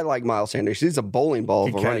 But I like Miles Sanders. He's a bowling ball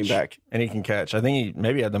of a running back. And he can catch. I think he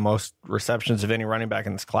maybe had the most receptions of any running back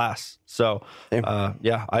in this class. So,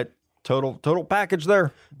 total package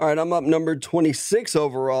there. All right, I'm up number 26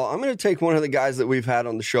 overall. I'm going to take one of the guys that we've had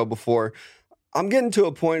on the show before. I'm getting to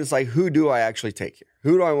a point, it's like, who do I actually take here?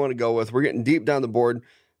 Who do I want to go with? We're getting deep down the board.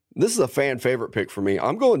 This is a fan favorite pick for me.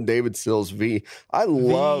 I'm going David Sills V. I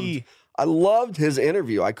loved his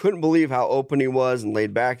interview. I couldn't believe how open he was and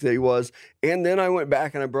laid back that he was. And then I went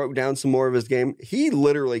back and I broke down some more of his game. He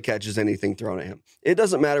literally catches anything thrown at him. It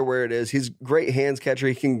doesn't matter where it is. He's a great hands catcher.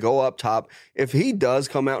 He can go up top. If he does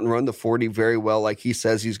come out and run the 40 very well like he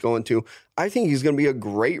says he's going to, I think he's going to be a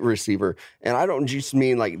great receiver. And I don't just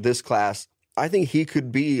mean like this class. I think he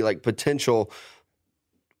could be like potential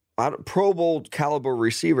Pro Bowl caliber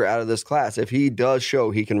receiver out of this class if he does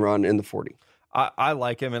show he can run in the 40. I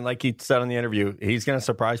like him, and like he said in the interview, he's going to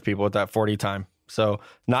surprise people with that 40 time. So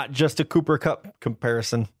not just a Cooper Kupp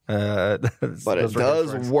comparison. But it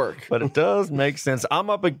does work. But it does make sense. I'm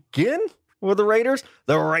up again with the Raiders.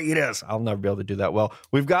 The Raiders. I'll never be able to do that well.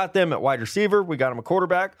 We've got them at wide receiver. We got them a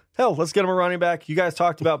quarterback. Hell, let's get them a running back. You guys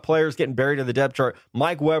talked about players getting buried in the depth chart.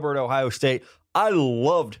 Mike Weber at Ohio State. I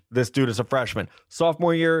loved this dude as a freshman.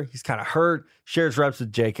 Sophomore year, he's kind of hurt. Shares reps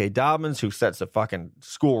with J.K. Dobbins, who sets a fucking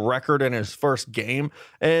school record in his first game.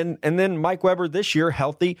 And then Mike Weber this year,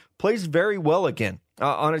 healthy, plays very well again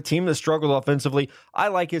on a team that struggled offensively. I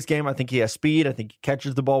like his game. I think he has speed. I think he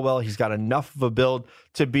catches the ball well. He's got enough of a build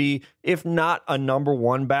to be, if not a number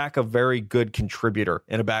one back, a very good contributor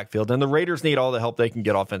in a backfield. And the Raiders need all the help they can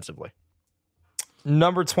get offensively.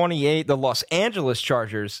 Number 28, the Los Angeles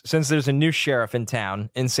Chargers. Since there's a new sheriff in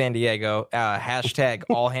town in San Diego, hashtag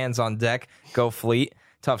all hands on deck, go Fleet.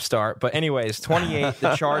 Tough start. But anyways, 28,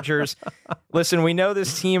 the Chargers. Listen, we know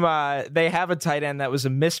this team, they have a tight end that was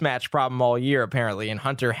a mismatch problem all year, apparently, in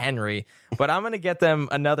Hunter Henry. But I'm going to get them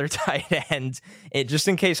another tight end, just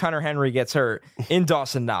in case Hunter Henry gets hurt, in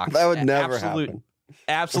Dawson Knox. That would never happen.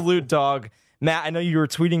 Absolute dog. Matt, I know you were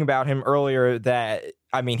tweeting about him earlier that,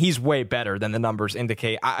 I mean, he's way better than the numbers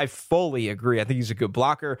indicate. I fully agree. I think he's a good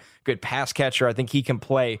blocker, good pass catcher. I think he can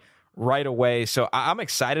play right away. So I'm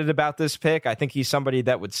excited about this pick. I think he's somebody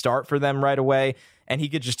that would start for them right away, and he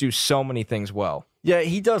could just do so many things well. Yeah,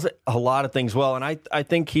 he does a lot of things well, and I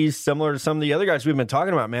think he's similar to some of the other guys we've been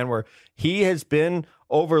talking about, man, where he has been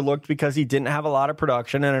overlooked because he didn't have a lot of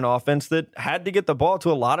production in an offense that had to get the ball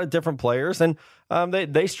to a lot of different players, and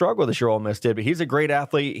they struggled this year, Ole Miss did, but he's a great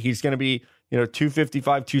athlete. He's going to be 255,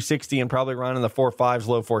 260, and probably running the 4.5s,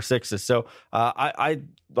 low 4.6s. So I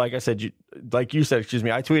like I said, like you said,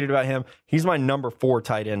 I tweeted about him. He's my number 4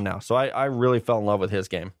 tight end now, so I really fell in love with his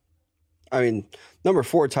game. I mean, number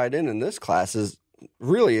 4 tight end in this class is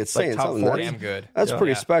really, it's saying top something. 40. Damn good. That's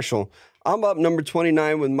pretty special. I'm up number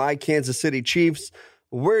 29 with my Kansas City Chiefs.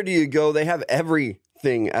 Where do you go? They have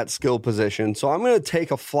everything at skill position. So I'm going to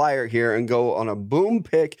take a flyer here and go on a boom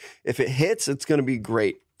pick. If it hits, it's going to be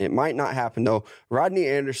great. It might not happen, though. Rodney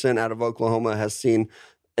Anderson out of Oklahoma has seen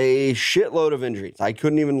a shitload of injuries. I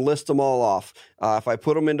couldn't even list them all off. If I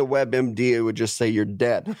put them into WebMD, it would just say you're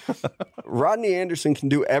dead. Rodney Anderson can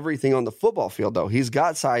do everything on the football field, though. He's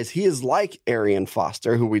got size. He is like Arian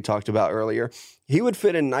Foster, who we talked about earlier. He would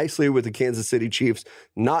fit in nicely with the Kansas City Chiefs,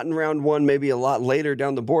 not in round 1, maybe a lot later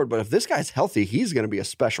down the board. But if this guy's healthy, he's going to be a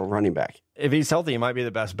special running back. If he's healthy, he might be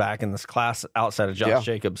the best back in this class outside of Josh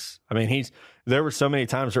Jacobs. I mean, there were so many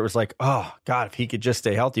times where it was like, oh, God, if he could just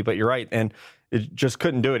stay healthy. But you're right. And it just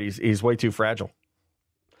couldn't do it. He's way too fragile.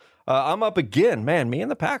 I'm up again. Man, me and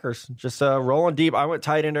the Packers just rolling deep. I went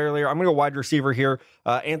tight end earlier. I'm going to go wide receiver here.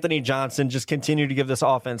 Anthony Johnson, just continue to give this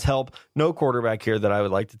offense help. No quarterback here that I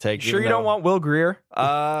would like to take. Sure you don't want Will Grier?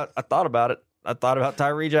 I thought about it. I thought about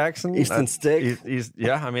Tyree Jackson. Easton Stick.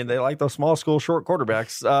 I mean, they like those small school short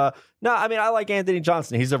quarterbacks. No, I mean, I like Anthony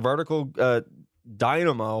Johnson. He's a vertical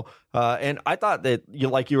dynamo. And I thought that,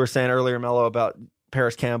 like you were saying earlier, Mello, about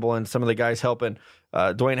Paris Campbell and some of the guys helping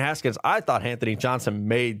Dwayne Haskins, I thought Anthony Johnson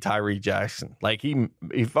made Tyree Jackson. Like he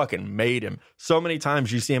fucking made him. So many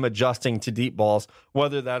times you see him adjusting to deep balls,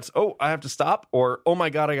 whether that's, oh, I have to stop, or, oh my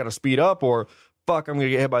God, I got to speed up, or fuck, I'm going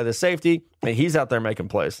to get hit by the safety. And he's out there making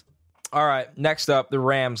plays. All right, next up, the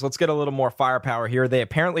Rams. Let's get a little more firepower here. They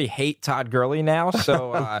apparently hate Todd Gurley now,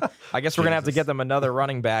 so I guess we're going to have to get them another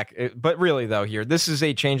running back. But really, though, here, this is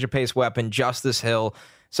a change-of-pace weapon, Justice Hill.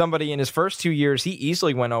 Somebody in his first 2 years, he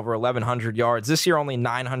easily went over 1,100 yards. This year, only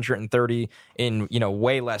 930 in,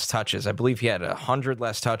 way less touches. I believe he had 100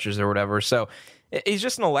 less touches or whatever. So he's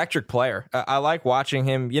just an electric player. I like watching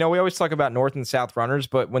him. We always talk about north and south runners,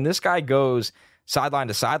 but when this guy goes sideline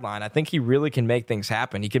to sideline, I think he really can make things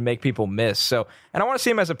happen. He can make people miss. So, and I want to see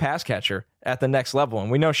him as a pass catcher at the next level.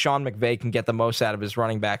 And we know Sean McVay can get the most out of his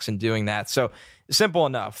running backs in doing that. So simple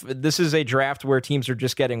enough. This is a draft where teams are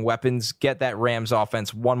just getting weapons. Get that Rams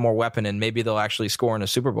offense one more weapon, and maybe they'll actually score in a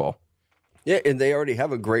Super Bowl. Yeah, and they already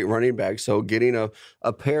have a great running back. So getting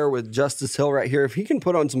a pair with Justice Hill right here, if he can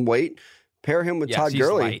put on some weight, pair him with Todd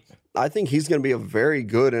Gurley, light. I think he's going to be a very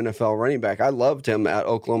good NFL running back. I loved him at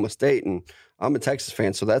Oklahoma State, and I'm a Texas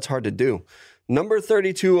fan, so that's hard to do. Number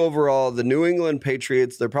 32 overall, the New England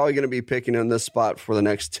Patriots. They're probably going to be picking in this spot for the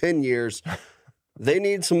next 10 years. They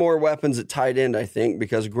need some more weapons at tight end, I think,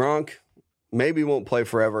 because Gronk maybe won't play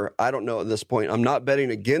forever. I don't know at this point. I'm not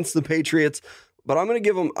betting against the Patriots, but I'm going to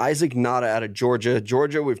give them Isaac Nada out of Georgia.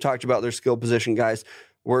 Georgia, we've talked about their skill position guys.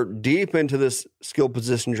 We're deep into this skill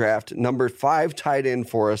position draft. Number 5 tight end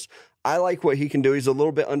for us. I like what he can do. He's a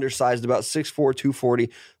little bit undersized, about 6'4",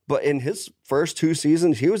 240. But in his first 2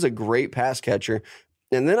 seasons, he was a great pass catcher.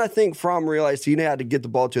 And then I think Fromm realized he had to get the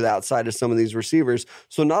ball to the outside of some of these receivers.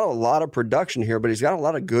 So not a lot of production here, but he's got a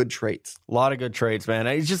lot of good traits. A lot of good traits, man.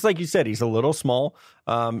 He's just like you said, he's a little small.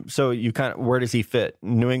 So you where does he fit?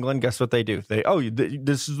 New England, guess what they do?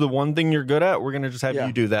 This is the one thing you're good at. We're going to just have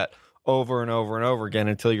you do that over and over and over again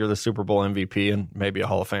until you're the Super Bowl MVP and maybe a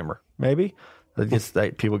Hall of Famer. Maybe.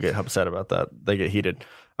 People get upset about that. They get heated.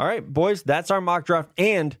 All right, boys, that's our mock draft,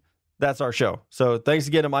 and that's our show. So thanks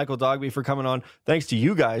again to Michael Dogbe for coming on. Thanks to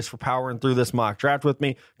you guys for powering through this mock draft with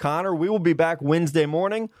me. Connor, we will be back Wednesday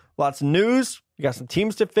morning. Lots of news. We got some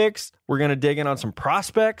teams to fix. We're going to dig in on some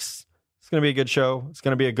prospects. It's going to be a good show. It's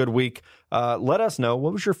going to be a good week. Let us know,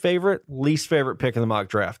 what was your least favorite pick in the mock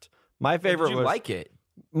draft? My favorite Did you like it?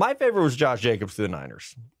 My favorite was Josh Jacobs to the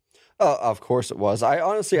Niners. Of course it was. I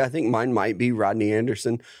think mine might be Rodney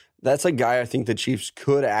Anderson. That's a guy I think the Chiefs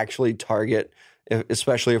could actually target,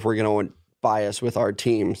 especially if we're going to bias with our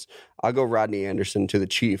teams. I'll go Rodney Anderson to the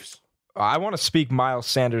Chiefs. I want to speak Miles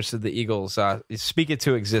Sanders to the Eagles. Speak it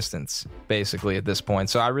to existence, basically, at this point.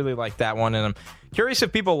 So I really like that one, and I'm curious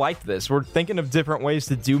if people like this. We're thinking of different ways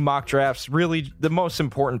to do mock drafts. Really, the most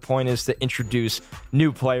important point is to introduce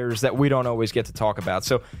new players that we don't always get to talk about.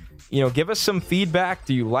 So, give us some feedback.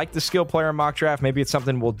 Do you like the skill player mock draft? Maybe it's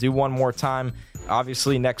something we'll do one more time.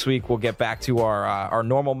 Obviously, next week we'll get back to our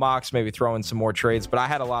normal mocks, maybe throw in some more trades. But I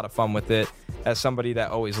had a lot of fun with it as somebody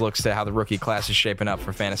that always looks to how the rookie class is shaping up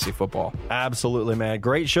for fantasy football. Absolutely, man.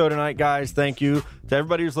 Great show tonight, guys. Thank you to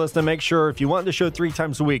everybody who's listening. Make sure if you want the show 3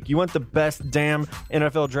 times a week, you want the best damn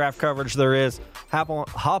NFL draft coverage there is, hop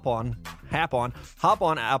on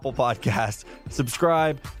Apple Podcasts,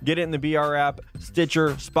 subscribe, get it in the BR app,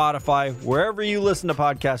 Stitcher, Spotify, wherever you listen to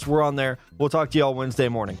podcasts, we're on there. We'll talk to you all Wednesday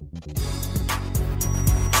morning.